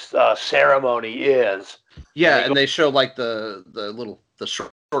feast ceremony is. Yeah, and they show like the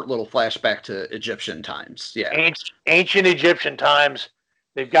short little flashback to Egyptian times. Yeah, ancient Egyptian times.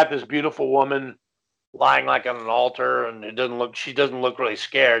 They've got this beautiful woman lying like on an altar, and she doesn't look really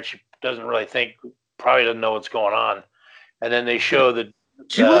scared. She doesn't really probably doesn't know what's going on. And then they show the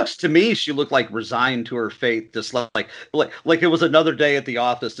She looks to me. She looked like resigned to her fate, just like it was another day at the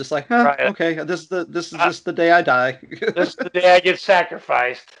office. Just like, huh, Right. okay, this is just the day I die. This is the day I get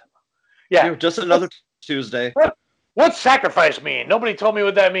sacrificed. Yeah, just another Tuesday. What's sacrifice mean? Nobody told me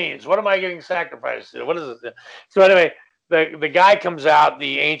what that means. What am I getting sacrificed to? What is it? So anyway, the guy comes out,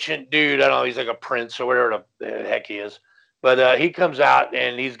 the ancient dude. I don't know. He's like a prince or whatever the heck he is, but he comes out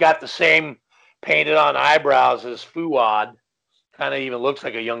and he's got the same painted on eyebrows as Fuad. Kind of even looks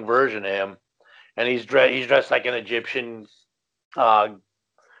like a young version of him, and he's dressed like an Egyptian,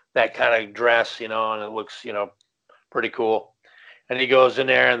 that kind of dress, and it looks, pretty cool. And he goes in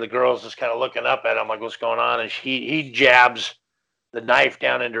there, and the girl's just kind of looking up at him like, "What's going on?" And he jabs the knife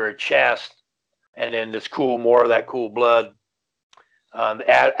down into her chest, and then more of that cool blood.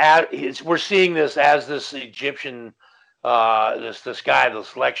 We're seeing this as this Egyptian, this guy,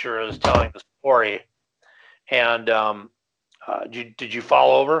 this lecturer is telling the story, and did you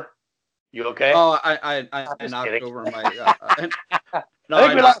fall over? You okay? Oh, I knocked kidding. over my.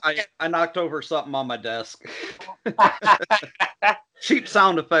 I knocked over something on my desk. Cheap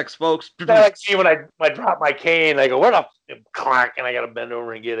sound effects, folks. Like see when I drop my cane, I go, "Where the clack?" And I got to bend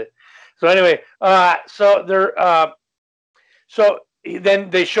over and get it. So anyway, then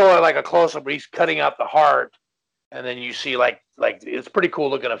they show like a close up where he's cutting out the heart, and then you see like it's pretty cool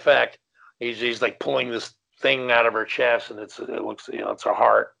looking effect. He's like pulling this thing out of her chest, and it looks it's her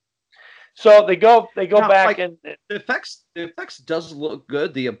heart. So they go back, and the effects does look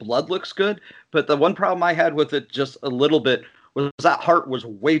good. The blood looks good, but the one problem I had with it just a little bit was that heart was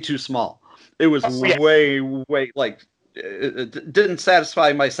way too small. It was way like it didn't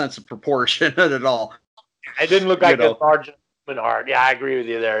satisfy my sense of proportion at all. It didn't look like a large human heart. Yeah, I agree with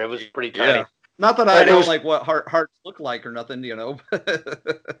you there. It was pretty tiny. Yeah. Not that I don't like what hearts look like or nothing,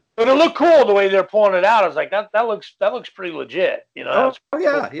 But it looked cool the way they're pulling it out. I was like, that looks pretty legit, Oh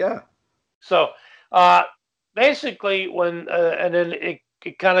yeah, cool. yeah. So basically, when and then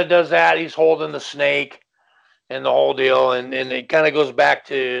it kind of does that. He's holding the snake and the whole deal, and it kind of goes back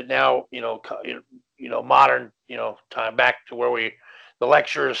to now, modern, time, back to where the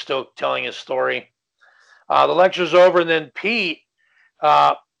lecturer is still telling his story. The lecture's over, and then Pete.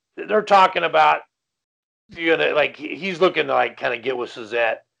 They're talking about he's looking to like kind of get with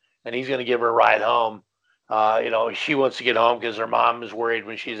Suzette, and he's going to give her a ride home. She wants to get home because her mom is worried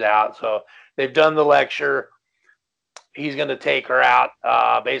when she's out. So they've done the lecture. He's going to take her out.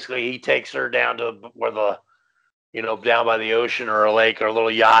 Basically, he takes her down to where down by the ocean or a lake or a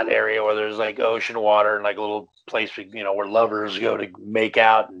little yacht area where there's like ocean water and like a little place, where lovers go to make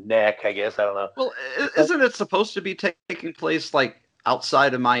out and neck, I guess. I don't know. Well, isn't it supposed to be taking place like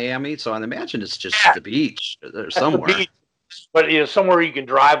outside of Miami? So I imagine it's just the beach or somewhere. The beach. But somewhere you can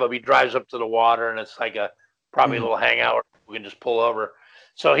drive up. He drives up to the water, and it's like probably a little hangout where we can just pull over.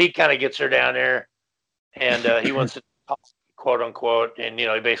 So he kind of gets her down there, and he wants to quote unquote, and he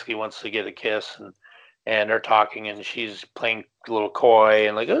basically wants to get a kiss, and they're talking, and she's playing a little coy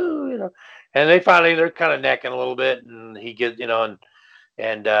and like, oh, and they're kind of necking a little bit, and he gets and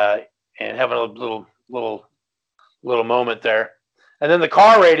having a little moment there. And then the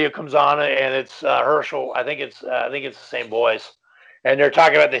car radio comes on, and it's Herschel. I think it's the same voice, and they're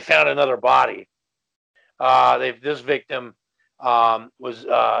talking about they found another body. This victim was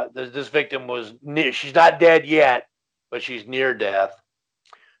near. She's not dead yet, but she's near death.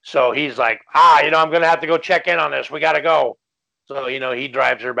 So he's like, I'm gonna have to go check in on this. We gotta go. So he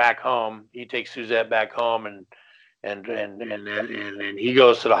drives her back home. He takes Suzette back home, and he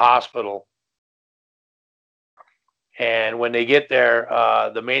goes to the hospital. And when they get there,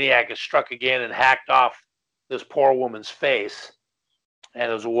 the maniac is struck again and hacked off this poor woman's face.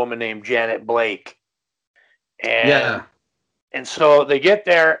 And it was a woman named Janet Blake. And so they get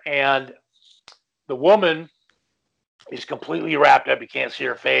there, and the woman is completely wrapped up. You can't see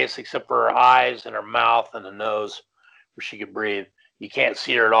her face except for her eyes and her mouth and the nose where she could breathe. You can't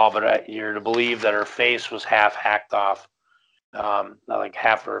see her at all, but you're to believe that her face was half hacked off, like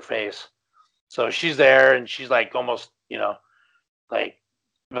half of her face. So she's there, and she's like almost, like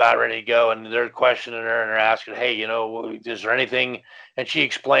about ready to go. And they're questioning her, and they're asking, hey, is there anything? And she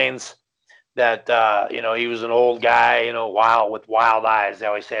explains that, he was an old guy, wild with wild eyes. They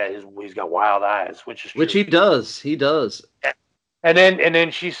always say he's got wild eyes, which is true. Which he does. He does. And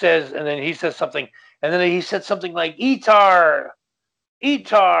then she says, and then he says something, and then he said something like Etar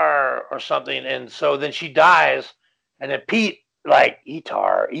or something. And so then she dies, and then Pete like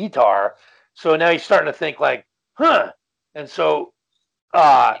Etar. So now he's starting to think like, huh. And so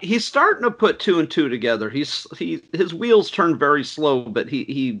he's starting to put two and two together. His wheels turn very slow, but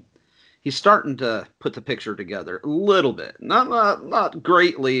he he's starting to put the picture together a little bit, not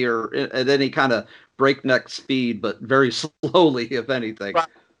greatly or at any kind of breakneck speed, but very slowly, if anything. Right.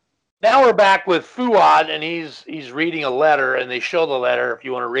 Now we're back with Fuad, and he's reading a letter, and they show the letter. If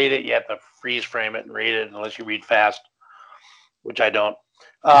you want to read it, you have to freeze frame it and read it, unless you read fast, which I don't.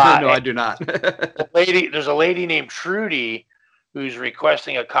 No, I do not. There's a lady named Trudy who's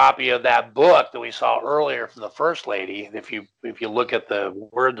requesting a copy of that book that we saw earlier from the first lady. If you look at the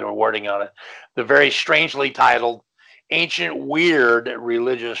wording on it, the very strangely titled "Ancient Weird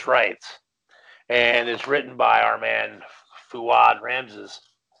Religious Rites," and it's written by our man Fuad Ramses.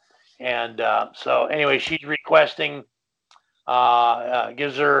 And so anyway, she's requesting,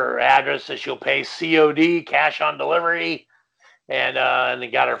 gives her address that she'll pay COD, cash on delivery, and they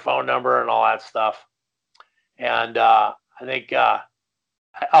got her phone number and all that stuff. And I think, that's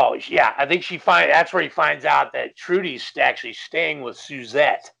where he finds out that Trudy's actually staying with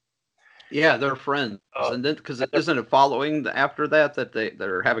Suzette. Yeah, they're friends. And then, because isn't it following after that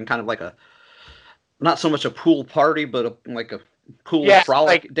they're having kind of like a, not so much a pool party, but like a pool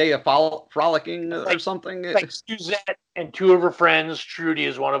day of frolicking or something. Like Suzette and two of her friends. Trudy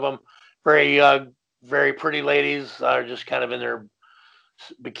is one of them. Very, very pretty ladies. Are just kind of in their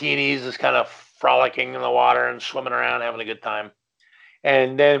bikinis, just kind of frolicking in the water and swimming around, having a good time.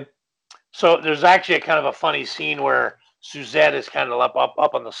 And then, so there's actually a kind of a funny scene where Suzette is kind of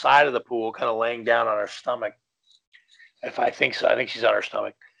up on the side of the pool, kind of laying down on her stomach. If I think so, I think she's on her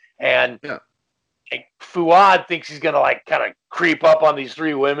stomach. And yeah. Fuad thinks he's gonna like kind of creep up on these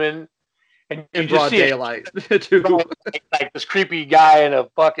three women, and you just see daylight too. Like this creepy guy in a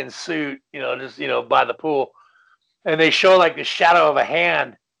fucking suit, just by the pool, and they show like the shadow of a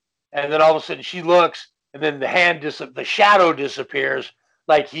hand, and then all of a sudden she looks, and then the shadow disappears.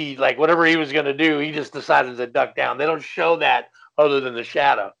 Like whatever he was gonna do, he just decided to duck down. They don't show that other than the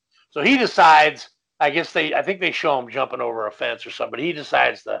shadow. So he decides. I think they show him jumping over a fence or something. But he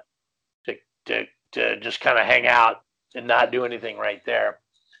decides to just kind of hang out and not do anything right there.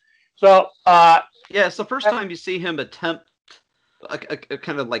 So it's the first time you see him attempt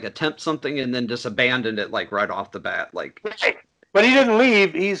something and then just abandon it like right off the bat. Right. But he didn't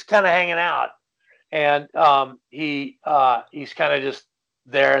leave. He's kind of hanging out, and he's kind of just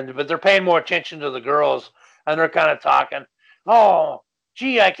there. But they're paying more attention to the girls, and they're kind of talking. Oh,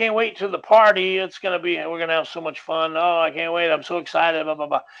 gee, I can't wait to the party. We're going to have so much fun. Oh, I can't wait. I'm so excited. Blah, blah,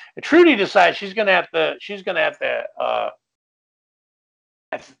 blah. And Trudy decides she's going to have to she's going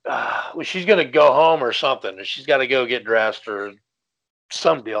to go home or something. She's got to go get dressed or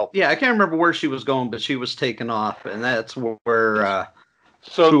some deal. Yeah, I can't remember where she was going, but she was taken off. And that's where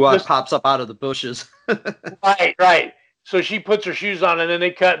Fuad pops up out of the bushes. Right. So she puts her shoes on, and then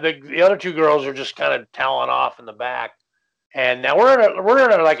they cut the other two girls are just kind of toweling off in the back. And now we're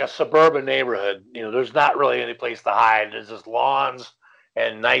in like a suburban neighborhood. There's not really any place to hide. There's just lawns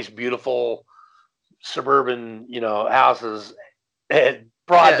and nice, beautiful suburban, houses. Broad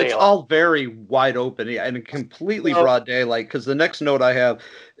daylight. It's all very wide open and completely broad daylight. Because the next note I have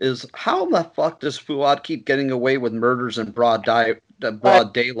is, how the fuck does Fuad keep getting away with murders in broad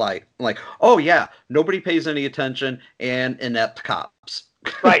daylight? Like, oh yeah, nobody pays any attention and inept cops.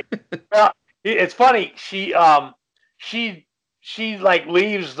 Right. Well, it's funny. She like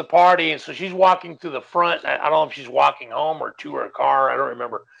leaves the party, and so she's walking to the front. I don't know if she's walking home or to her car. I don't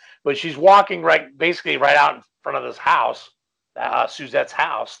remember, but she's walking basically right out in front of this house, Suzette's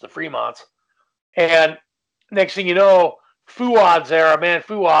house, the Fremonts. And next thing you know, Fuad's there. Our man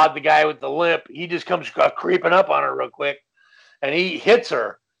Fuad, the guy with the limp, he just comes creeping up on her real quick, and he hits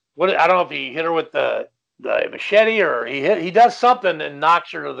her. I don't know if he hit her with the machete or he does something and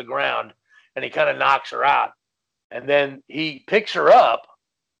knocks her to the ground, and he kind of knocks her out. And then he picks her up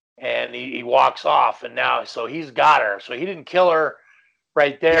and he walks off. And now, so he's got her. So he didn't kill her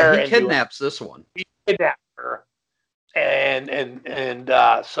right there. Yeah, he kidnaps this one. He kidnapped her. And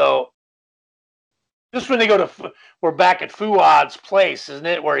so this when they we're back at Fuad's place, isn't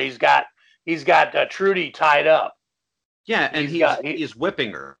it? Where he's got Trudy tied up. Yeah, and he's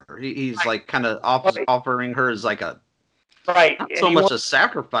whipping her. He's right. Like kind of offering her as like a, right. Not so much a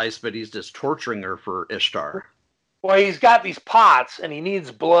sacrifice, but he's just torturing her for Ishtar. Well, he's got these pots, and he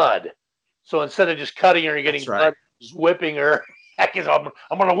needs blood. So instead of just cutting her and getting blood, he's whipping her. I'm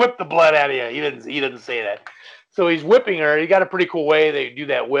going to whip the blood out of you. He didn't say that. So he's whipping her. He got a pretty cool way they do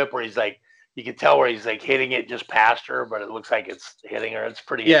that whip where he's like, you can tell where he's like hitting it just past her, but it looks like it's hitting her. It's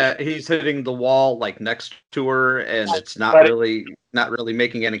pretty. Yeah, he's hitting the wall like next to her, and it's not really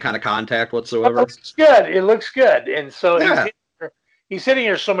making any kind of contact whatsoever. It looks good. And so he's hitting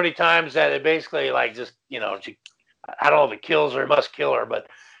her so many times that it basically like just, I don't know if it kills her, it must kill her, but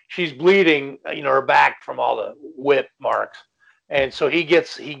she's bleeding, her back from all the whip marks. And so he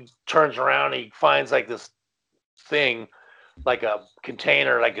turns around, he finds like this thing, like a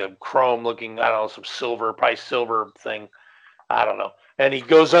container, like a chrome looking, I don't know, some silver, probably silver thing. I don't know. And he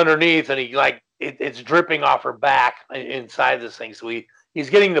goes underneath and it's dripping off her back inside this thing. So he's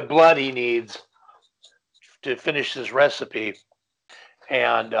getting the blood he needs to finish this recipe.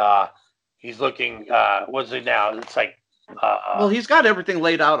 And he's looking, what's it now? It's like, well, he's got everything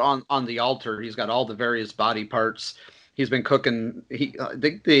laid out on the altar. He's got all the various body parts. He's been cooking. I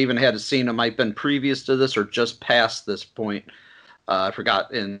think they even had a scene that might have been previous to this or just past this point. I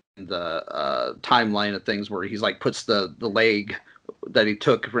forgot in the timeline of things where he's like puts the leg that he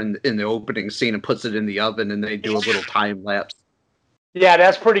took in the opening scene and puts it in the oven, and they do a little time lapse. Yeah,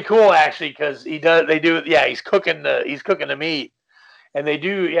 that's pretty cool actually, because he's cooking the meat, and they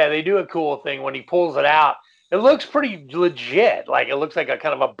do a cool thing when he pulls it out. It looks pretty legit. Like it looks like a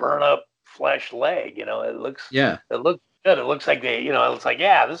kind of a burn up flesh leg. It looks good. It looks like it's like,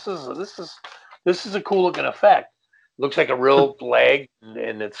 yeah, this is a cool looking effect. It looks like a real leg,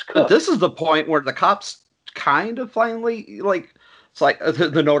 and it's cooked. This is the point where the cops kind of finally it's like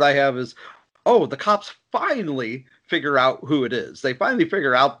the note I have is, oh, the cops finally figure out who it is. They finally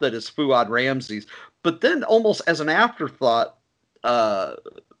figure out that it's Fuad Ramses. But then almost as an afterthought,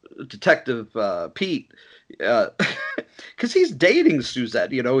 Detective Pete, because he's dating Suzette,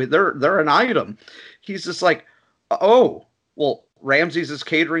 they're an item. He's just like, oh, well, Ramses is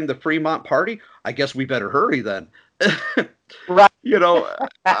catering the Fremont party. I guess we better hurry then. Right. The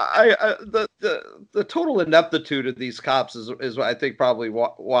total ineptitude of these cops is I think probably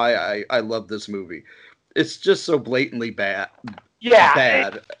why I love this movie. It's just so blatantly bad. Yeah,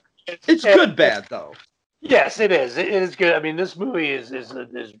 bad. It's good bad though. Yes, it is. It is good. I mean, this movie is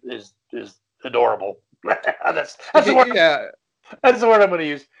adorable. That's the word. Yeah, that's the word I'm going to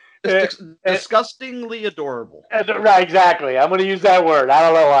use. It's disgustingly adorable. Right, exactly. I'm going to use that word. I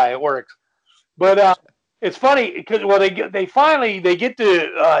don't know why it works, but it's funny because they finally get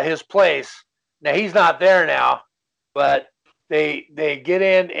to his place. Now he's not there now, but they get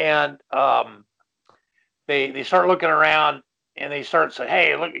in and they start looking around and they start saying,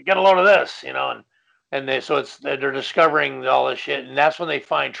 "Hey, look, get a load of this," and they're discovering all this shit, and that's when they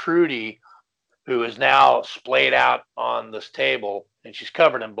find Trudy, who is now splayed out on this table, and she's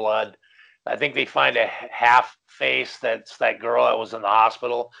covered in blood. I think they find a half face that's that girl that was in the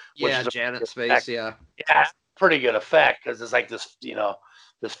hospital. Yeah, Janet's face. Yeah, pretty good effect because it's like this,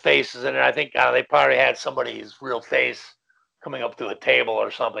 this face is in there. I think they probably had somebody's real face coming up to a table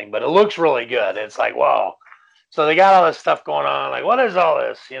or something, but it looks really good. It's like, whoa. So they got all this stuff going on. Like, what is all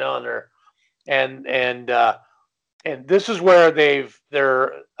this? And this is where they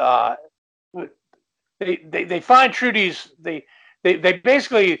find Trudy's. They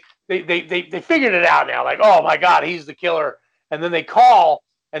basically they figured it out now. Like, oh my God, he's the killer. And then they call,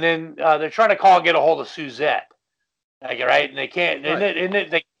 and then they're trying to call and get a hold of Suzette. Like, right, and they can't. Right. And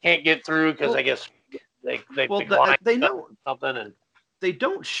they can't get through because I guess they know something and. They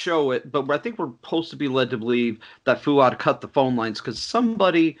don't show it, but I think we're supposed to be led to believe that Fuad cut the phone lines because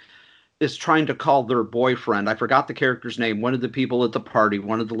somebody is trying to call their boyfriend. I forgot the character's name. One of the people at the party,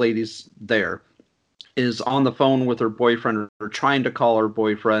 one of the ladies there, is on the phone with her boyfriend or trying to call her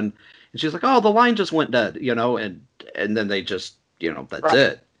boyfriend. And she's like, oh, the line just went dead, and then they just, that's right.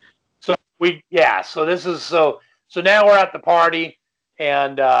 It. So so this is, so now we're at the party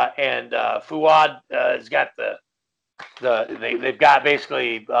and Fuad has got they've got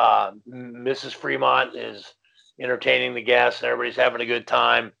basically Mrs. Fremont is entertaining the guests and everybody's having a good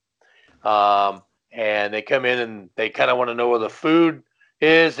time. And they come in and they kind of want to know where the food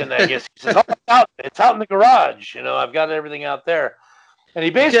is. And I guess he says, oh, it's out in the garage. I've got everything out there. And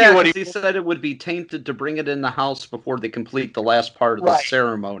he basically he said it would be tainted to bring it in the house before they complete the last part of the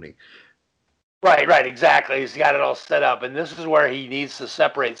ceremony. Right, exactly. He's got it all set up. And this is where he needs to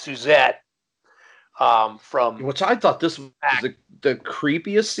separate Suzette from which I thought this was the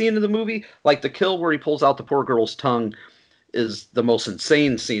creepiest scene of the movie. Like the kill where he pulls out the poor girl's tongue is the most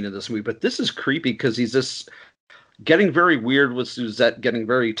insane scene in this movie. But this is creepy because he's just getting very weird with Suzette, getting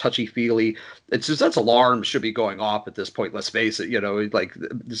very touchy-feely. And Suzette's alarm should be going off at this point, let's face it. Like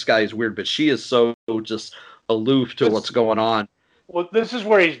this guy is weird, but she is so just aloof to what's going on. Well, this is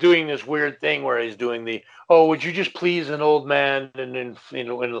where he's doing this weird thing where he's doing would you just please an old man? And then,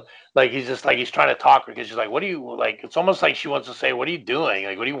 and like he's just like, he's trying to talk her because she's like, what do you like? It's almost like she wants to say, what are you doing?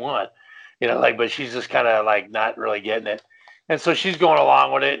 Like, what do you want? But she's just kind of like not really getting it. And so she's going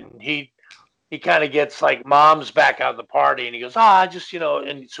along with it. And he kind of gets like mom's back out of the party and he goes, just,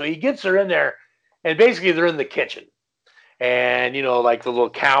 and so he gets her in there and basically they're in the kitchen and like the little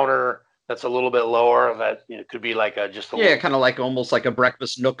counter that's a little bit lower that could be like just a little, kind of like almost like a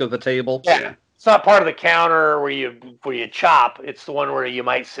breakfast nook of a table. Yeah, it's not part of the counter where you chop. It's the one where you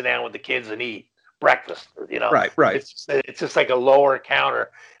might sit down with the kids and eat breakfast. Right. It's just like a lower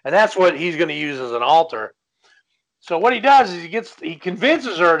counter, and that's what he's going to use as an altar. So what he does is he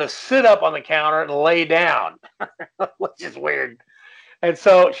convinces her to sit up on the counter and lay down, which is weird. And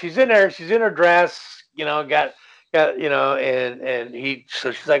so she's in there. She's in her dress. Got and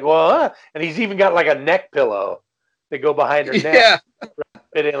so she's like, well, and he's even got like a neck pillow to go behind her neck. Yeah.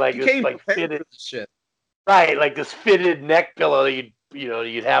 Fit in like this, like fitted shit. Right, like this fitted neck pillow that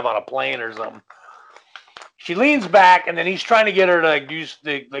you'd have on a plane or something. She leans back, and then he's trying to get her to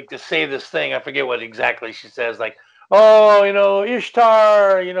to say this thing. I forget what exactly she says. Like, oh,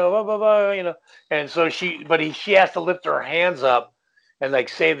 Ishtar, blah blah blah, And so she has to lift her hands up and like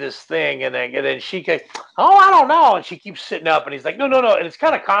say this thing, and then she goes, oh, I don't know, and she keeps sitting up, and he's like, no, and it's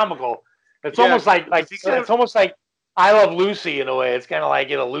kind of comical. It's almost like it's almost like I Love Lucy in a way. It's kind of like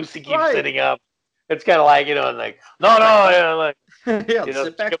Lucy keeps sitting up. It's kind of like and like no,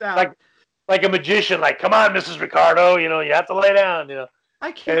 sit back down. Like a magician, like, come on, Mrs. Ricardo, you have to lay down,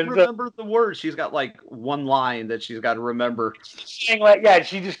 I can't remember the words. She's got like one line that she's got to remember. She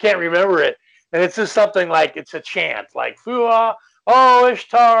just can't remember it. And it's just something like, it's a chant, like, Fuah, oh,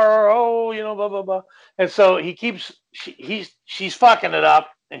 Ishtar, oh, blah, blah, blah. And so she's fucking it up,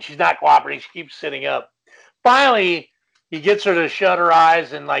 and she's not cooperating. She keeps sitting up. Finally, he gets her to shut her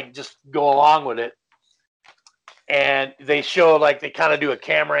eyes and like just go along with it. And they show like they kind of do a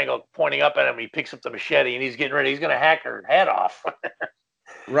camera angle pointing up at him. He picks up the machete and he's getting ready. He's going to hack her head off.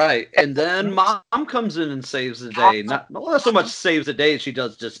 Right. And then Mom comes in and saves the day. Not so much saves the day. She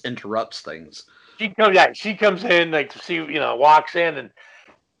just interrupts things. She comes in like to see, walks in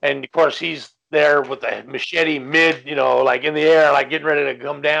and of course he's there with the machete mid, like in the air, like getting ready to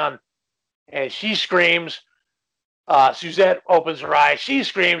come down. And she screams. Suzette opens her eyes. She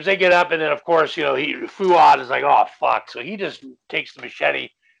screams. They get up, and then of course, Fuad is like, "Oh fuck!" So he just takes the machete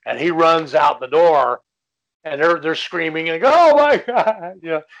and he runs out the door, and they're screaming and like, "Oh my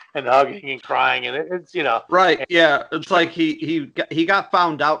god!" And hugging and crying, and it's right, yeah. It's like he got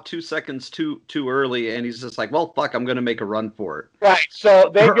found out 2 seconds too early, and he's just like, "Well, fuck, I'm gonna make a run for it." Right. So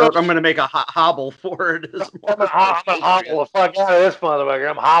I'm gonna make a hobble for it. I'm gonna hobble the fuck out of this motherfucker.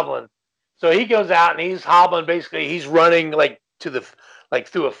 I'm hobbling. So he goes out and he's hobbling. Basically, he's running like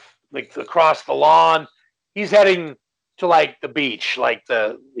across the lawn. He's heading to like the beach.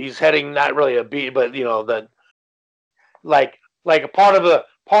 He's heading not really a beach, but like a part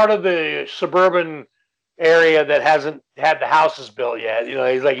of the suburban area that hasn't had the houses built yet.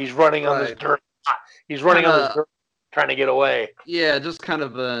 He's running on this dirt. He's running on this dirt, trying to get away. Yeah, just kind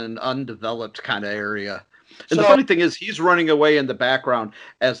of an undeveloped kind of area. And the funny thing is, he's running away in the background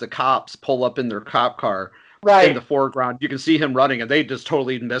as the cops pull up in their cop car. Right. In the foreground, you can see him running, and they just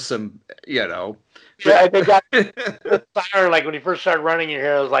totally miss him, Yeah, they got the siren, like when he first started running, you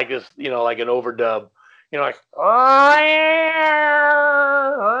hear it was like this, like an overdub. Like, oh,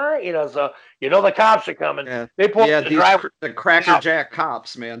 yeah. So the cops are coming. Yeah. They pull up the driver. The Cracker Jack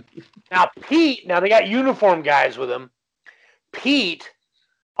cops, man. Now, Pete, they got uniform guys with him. Pete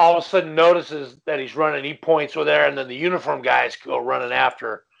all of a sudden notices that he's running. He points over there, and then the uniform guys go running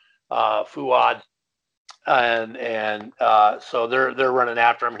after Fuad, and so they're running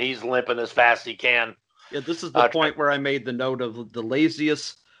after him. He's limping as fast as he can. Yeah, this is the point where I made the note of the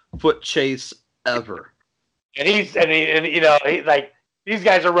laziest foot chase ever. And he like these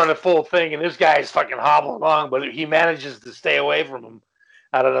guys are running full thing, and this guy's fucking hobbling along, but he manages to stay away from him.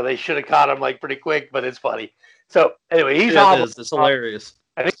 I don't know. They should have caught him like pretty quick, but it's funny. So anyway, he's hobbling. It's hilarious.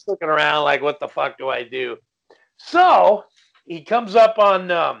 And he's looking around like, what the fuck do I do? So he comes up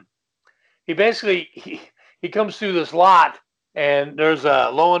on, he comes through this lot, and there's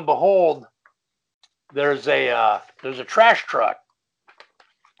lo and behold, there's a trash truck.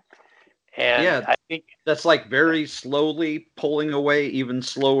 And yeah, I think that's like very slowly pulling away, even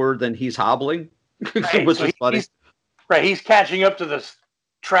slower than he's hobbling, right, which is funny. He's catching up to this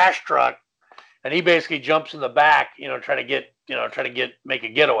trash truck, and he basically jumps in the back, trying to make a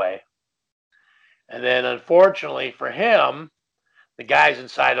getaway. And then, unfortunately for him, the guys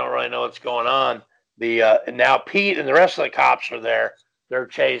inside don't really know what's going on. And now Pete and the rest of the cops are there. They're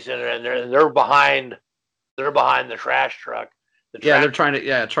chasing, and they're behind the trash truck. They're trying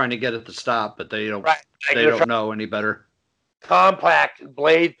to get it to stop, but they don't. Right. They don't know any better. Compact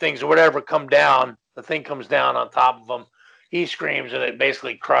blade things or whatever come down. The thing comes down on top of him. He screams, and it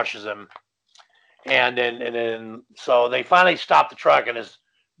basically crushes him. And then so they finally stop the truck, and his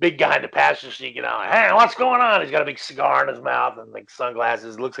big guy in the passenger seat, hey, what's going on? He's got a big cigar in his mouth and like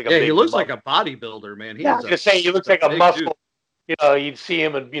sunglasses. Looks like he looks like a bodybuilder, man. I was gonna say he looks like a muscle. Dude. You'd see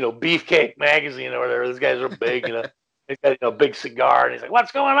him in Beefcake magazine or whatever. These guys are big, He's got a big cigar, and he's like,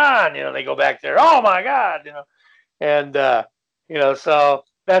 "What's going on?" They go back there. Oh my God, and so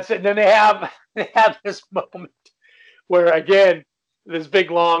that's it. And then they have this moment where again, this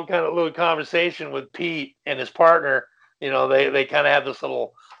big long kind of little conversation with Pete and his partner. They kind of have this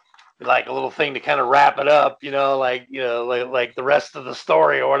little like a little thing to kind of wrap it up. Like the rest of the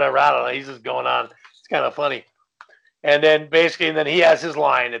story or whatever. I don't know. He's just going on. It's kind of funny. And then basically, he has his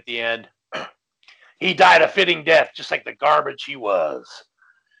line at the end. He died a fitting death, just like the garbage he was.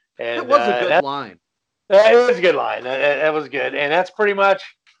 And that was a good line. It was a good line. That was good, and that's pretty much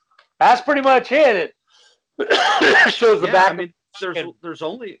it. It shows the back. I mean, there's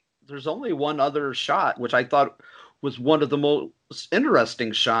only one other shot, which I thought was one of the most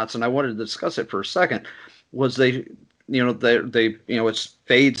interesting shots, and I wanted to discuss it for a second. Was they it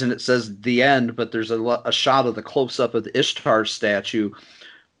fades and it says the end, but there's a shot of the close up of the Ishtar statue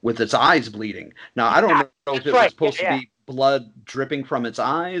with its eyes bleeding. Now, I don't know if it was supposed to be blood dripping from its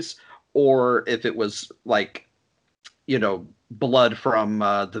eyes or if it was like, blood from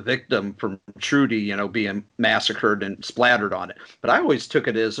the victim, from Trudy, being massacred and splattered on it. But I always took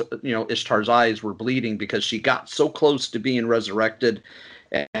it as, Ishtar's eyes were bleeding because she got so close to being resurrected,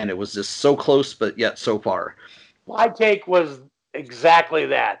 and it was just so close, but yet so far. My take was exactly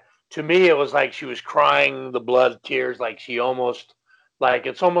that. To me, it was like she was crying the blood tears, like she almost... Like,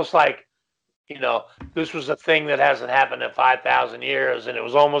 it's almost like, this was a thing that hasn't happened in 5,000 years, and it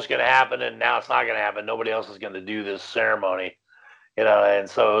was almost going to happen, and now it's not going to happen. Nobody else is going to do this ceremony, and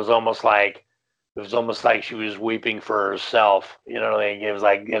so it was almost like she was weeping for herself, It was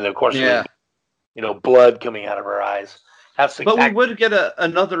like, and of course, blood coming out of her eyes. But we would get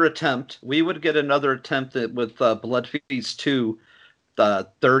another attempt. We would get another attempt with Blood Feast 2,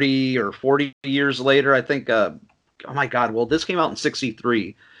 30 or 40 years later, I think. Oh my God! Well, this came out in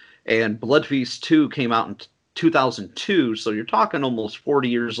 '63, and Blood Feast 2 came out in 2002. So you're talking almost 40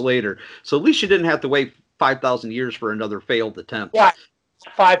 years later. So at least you didn't have to wait 5,000 years for another failed attempt. Yeah,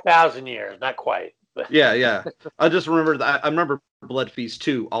 5,000 years, not quite. Yeah. I just remember that. I remember Blood Feast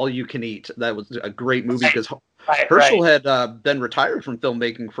 2, All You Can Eat. That was a great movie because Herschel had been retired from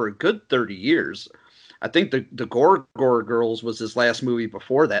filmmaking for a good 30 years. I think the Gore Girls was his last movie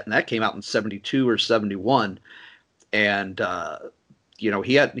before that, and that came out in '72 or '71. And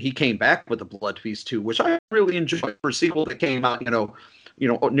he came back with the Blood Feast 2, which I really enjoyed. For a sequel that came out,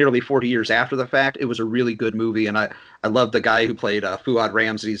 nearly 40 years after the fact, it was a really good movie, and I love the guy who played Fuad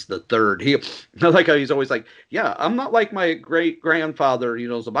Ramses the third. I like how he's always like, yeah, I'm not like my great grandfather,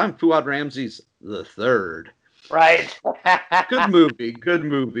 so I'm Fuad Ramses the third. Right. Good movie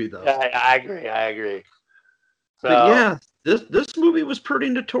though. Yeah, I agree. So, but yeah. This movie was pretty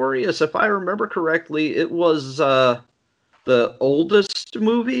notorious. If I remember correctly, it was the oldest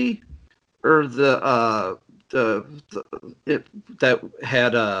movie, or it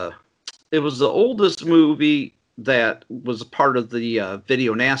was the oldest movie that was part of the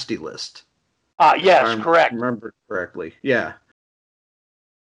Video Nasty list. Yes, correct. Remember correctly, yeah.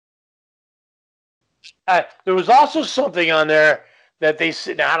 There was also something on there that they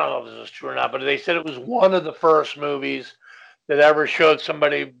said. Now, I don't know if this is true or not, but they said it was one of the first movies that ever showed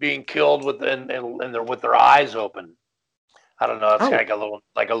somebody being killed with their eyes open. I don't know. It's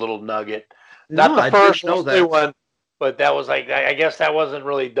like a little nugget. Not the first one, but that was like, I guess that wasn't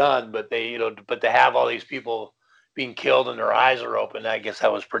really done. But but to have all these people being killed and their eyes are open, I guess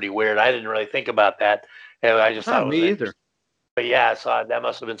that was pretty weird. I didn't really think about that. And I just thought it was me either. But yeah, so that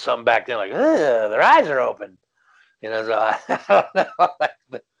must have been something back then. Like, their eyes are open. So I don't know.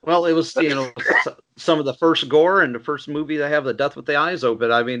 Well, it was some of the first gore and the first movie that have the death with the eyes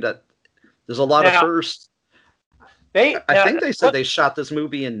open. I mean, that there's a lot of firsts. I think they said they shot this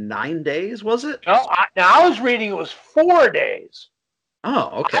movie in 9 days. Was it? No, I was reading it was 4 days.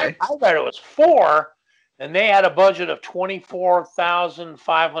 Oh, okay. I read it was 4, and they had a budget of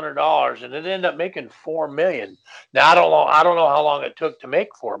 $24,500, and it ended up making $4 million. Now I don't know how long it took to make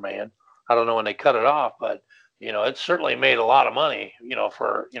 $4 million. I don't know when they cut it off, but it certainly made a lot of money,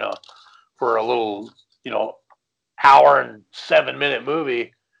 for a little, hour and 7-minute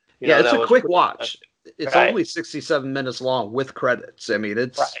movie. It's a quick watch. It's only 67 minutes long with credits. I mean,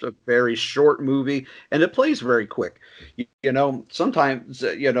 it's a very short movie, and it plays very quick. Sometimes,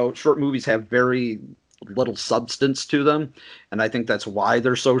 short movies have very little substance to them, and I think that's why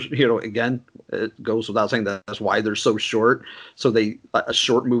they're so, again, it goes without saying that's why they're so short. So a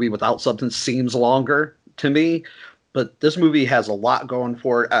short movie without substance seems longer to me, but this movie has a lot going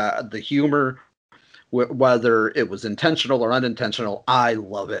for it. The humor, whether it was intentional or unintentional, I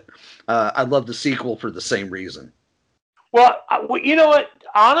love it. I love the sequel for the same reason. Well, you know what?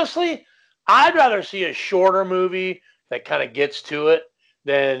 Honestly, I'd rather see a shorter movie that kind of gets to it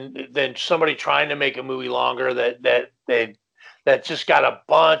than somebody trying to make a movie longer that just got a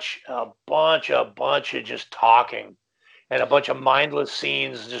bunch of just talking and a bunch of mindless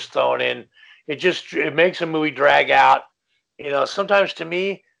scenes just thrown in. It makes a movie drag out. Sometimes to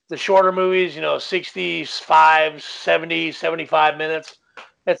me, the shorter movies, 65, 70, 75 minutes.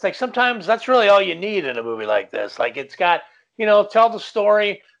 It's like sometimes that's really all you need in a movie like this. Like it's got, tell the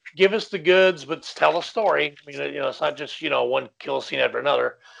story, give us the goods, but tell the story. I mean, it's not just, one kill scene after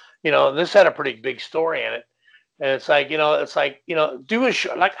another. This had a pretty big story in it. And it's like, do a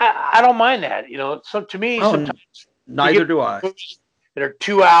show. Like, I don't mind that, So to me, sometimes neither do I. That are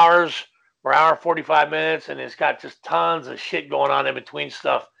 2 hours or hour 45 minutes, and it's got just tons of shit going on in between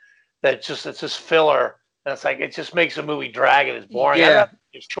stuff it's just filler. And it's like, it just makes a movie drag and it's boring. Yeah.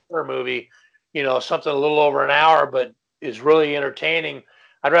 A shorter movie, something a little over an hour, but is really entertaining.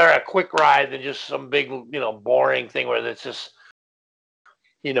 I'd rather a quick ride than just some big, boring thing where it's just,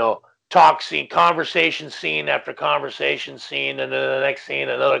 talk scene, conversation scene after conversation scene, and then the next scene,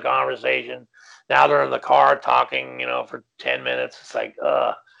 another conversation. Now they're in the car talking, for 10 minutes. It's like,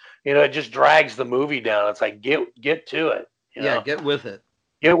 it just drags the movie down. It's like, get to it. Yeah, get with it.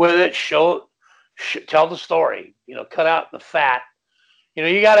 Get with it. Tell the story. Cut out the fat.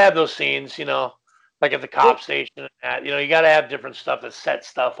 You got to have those scenes. Like at the cop station and that. You got to have different stuff that sets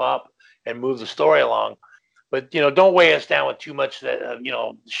stuff up and move the story along. But don't weigh us down with too much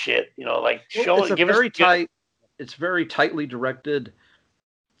shit. It's very tightly directed,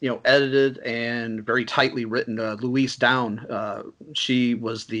 edited and very tightly written. Louise Down, she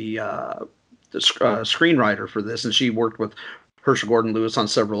was the screenwriter for this, and she worked with Herschel Gordon Lewis on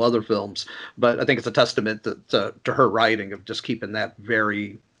several other films. But I think it's a testament to her writing of just keeping that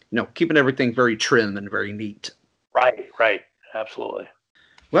very, keeping everything very trim and very neat. Right, absolutely.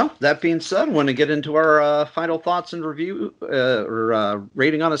 Well, that being said, I want to get into our final thoughts and review or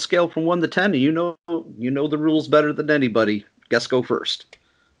rating on a scale from 1 to 10. You know the rules better than anybody. Guess go first.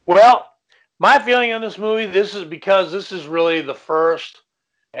 Well, my feeling on this movie, this is really the first,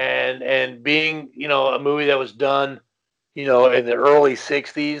 and being a movie that was done, in the early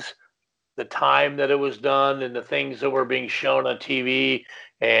 '60s, the time that it was done, and the things that were being shown on TV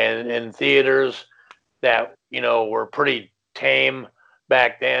and in theaters that were pretty tame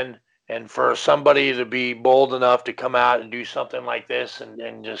back then, and for somebody to be bold enough to come out and do something like this and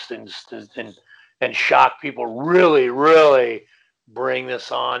shock people, really bring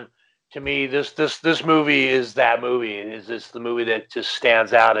this on. To me, this movie is that movie. Is this the movie that just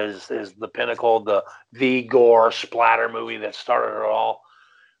stands out as the pinnacle, the gore splatter movie that started it all?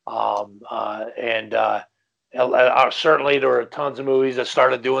 Certainly there were tons of movies that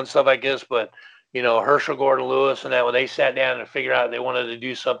started doing stuff like this, but Herschel Gordon Lewis and that, when they sat down and figured out they wanted to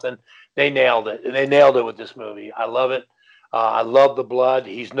do something, they nailed it. And they nailed it with this movie. I love it. I love the blood.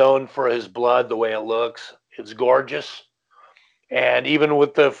 He's known for his blood, the way it looks. It's gorgeous. And even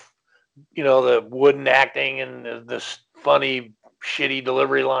with the wooden acting and the funny, shitty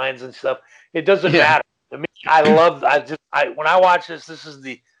delivery lines and stuff, it doesn't matter. To me, when I watch this,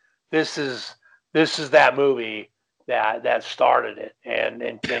 this is that movie that started it, and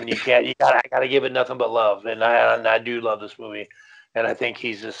I gotta give it nothing but love, and I do love this movie, and I think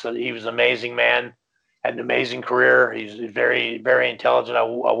he was an amazing man, had an amazing career. He's very, very intelligent.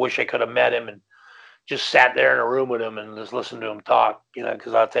 I wish I could have met him and just sat there in a room with him and just listened to him talk,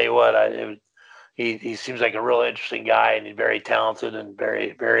 because I'll tell you what, he seems like a real interesting guy, and he's very talented and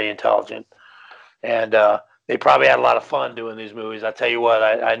very, very intelligent, and they probably had a lot of fun doing these movies. I tell you what,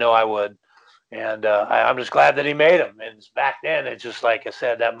 I know I would. And I'm just glad that he made them. And back then, it's just like I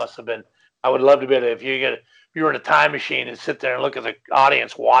said, that must have been. I would love to be if you were in a time machine and sit there and look at the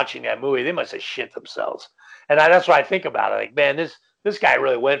audience watching that movie. They must have shit themselves. And that's what I think about it. Like, man, this guy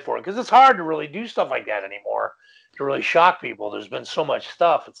really went for it, because it's hard to really do stuff like that anymore, to really shock people. There's been so much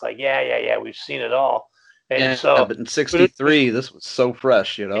stuff. It's like, yeah, we've seen it all. And but in '63, this was so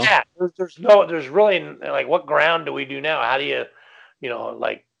fresh, Yeah, there's really, like, what ground do we do now? How do you,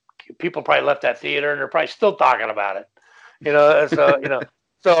 people probably left that theater and they're probably still talking about it,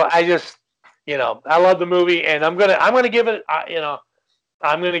 so I just, I love the movie, and I'm gonna give it,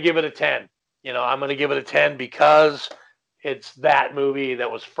 I'm gonna give it a 10. I'm gonna give it a 10 because it's that movie that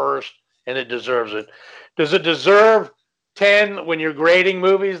was first, and it deserves it. Does it deserve 10 when you're grading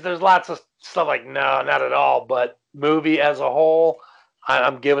movies? There's lots of stuff like, no, not at all. But movie as a whole,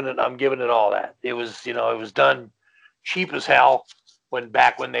 I'm giving it all that. It was, it was done cheap as hell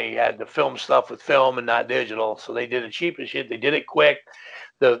back when they had to film stuff with film and not digital. So they did it cheap as shit. They did it quick.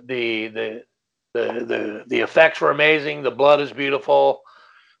 The effects were amazing. The blood is beautiful,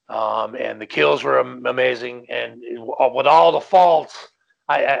 and the kills were amazing. And with all the faults,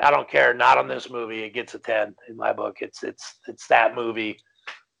 I don't care. Not on this movie. It gets a 10 in my book. It's that movie,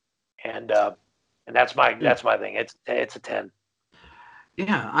 and that's my thing. It's a 10.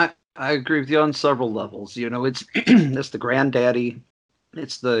 Yeah, I agree with you on several levels. You know, it's it's the granddaddy.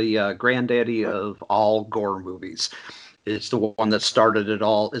 It's the granddaddy of all gore movies. It's the one that started it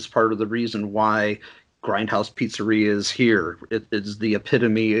all. It's part of the reason why Grindhouse Pizzeria is here. It is the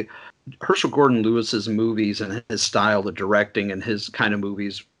epitome. Herschel Gordon Lewis's movies and his style of directing and his kind of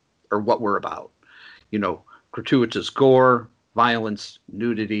movies are what we're about. You know, gratuitous gore, violence,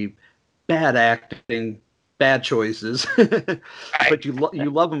 nudity, bad acting, bad choices, but you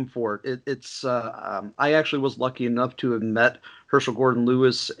love him for it. It's I actually was lucky enough to have met Herschel Gordon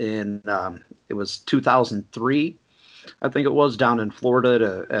Lewis in it was 2003, I think it was, down in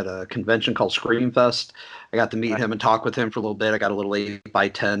Florida at a convention called Screamfest. I got to meet him and talk with him for a little bit. I got a little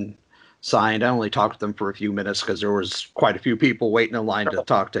 8x10 signed. I only talked with him for a few minutes because there was quite a few people waiting in line to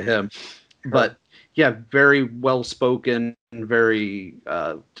talk to him. But yeah, very well spoken, very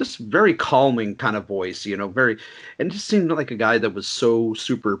just very calming kind of voice, you know, and just seemed like a guy that was so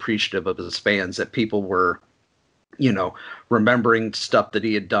super appreciative of his fans that people were, you know, remembering stuff that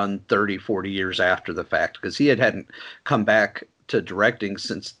he had done 30, 40 years after the fact, because he hadn't come back to directing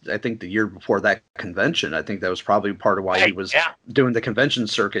since I think the year before that convention. I think that was probably part of why he was doing the convention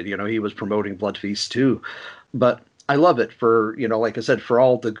circuit. You know, he was promoting Blood Feast too, but I love it for, you know, like I said, for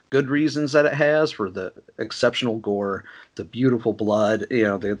all the good reasons that it has, for the exceptional gore, the beautiful blood, you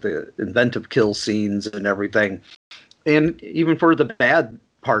know, the inventive kill scenes and everything. And even for the bad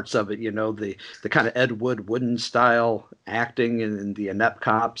parts of it, you know, the kind of Ed Wood wooden style acting and the inept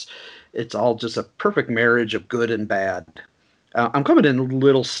cops. It's all just a perfect marriage of good and bad. I'm coming in a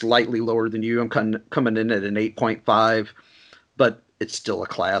little slightly lower than you. I'm coming in at an 8.5, but it's still a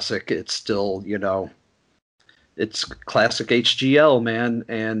classic. It's still, you know, it's classic HGL, man.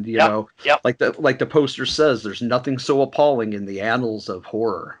 And, you know, like the poster says, there's nothing so appalling in the annals of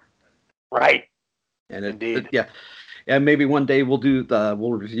horror. Right. And indeed. And maybe one day we'll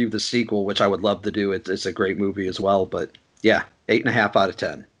review the sequel, which I would love to do. It's a great movie as well. But yeah, 8.5 out of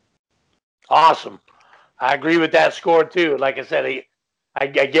 10. Awesome. I agree with that score too. Like I said, I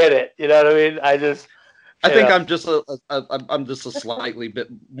get it. You know what I mean? I think I'm just a slightly bit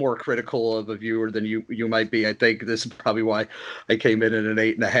more critical of a viewer than you might be. I think this is probably why I came in at an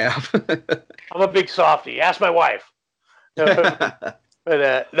 8.5. I'm a big softie. Ask my wife. But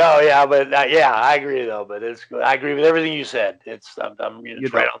I agree though. But it's good. I agree with everything you said. It's right on the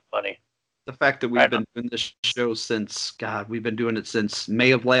money. The fact that we've been doing this show since we've been doing it since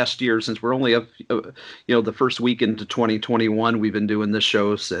May of last year. Since we're only the first week into 2021, we've been doing this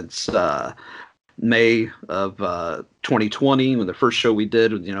show since May of 2020, when the first show we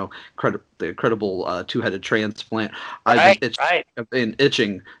did, you know, the incredible two-headed transplant. I've been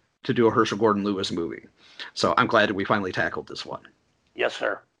itching to do a Herschel Gordon Lewis movie, so I'm glad that we finally tackled this one. Yes,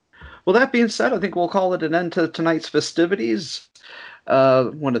 sir. Well, that being said, I think we'll call it an end to tonight's festivities.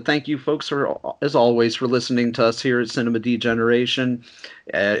 Want to thank you folks as always, for listening to us here at Cinema Degeneration,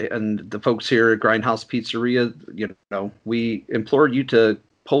 and the folks here at Grindhouse Pizzeria. You know, we implore you to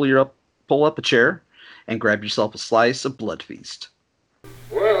pull up a chair and grab yourself a slice of Blood Feast.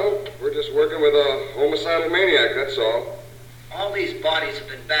 Well, we're just working with a homicidal maniac, that's all. All these bodies have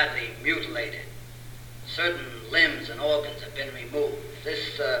been badly mutilated. Certain limbs and organs have been removed.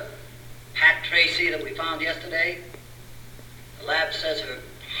 This Pat Tracy that we found yesterday, the lab says her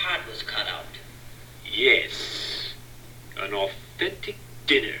heart was cut out. Yes, an authentic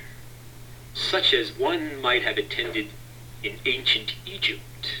dinner, such as one might have attended in ancient Egypt.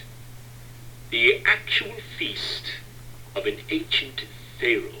 The actual feast of an ancient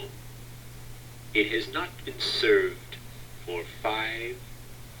pharaoh. It has not been served for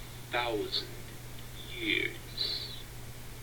 5,000 years.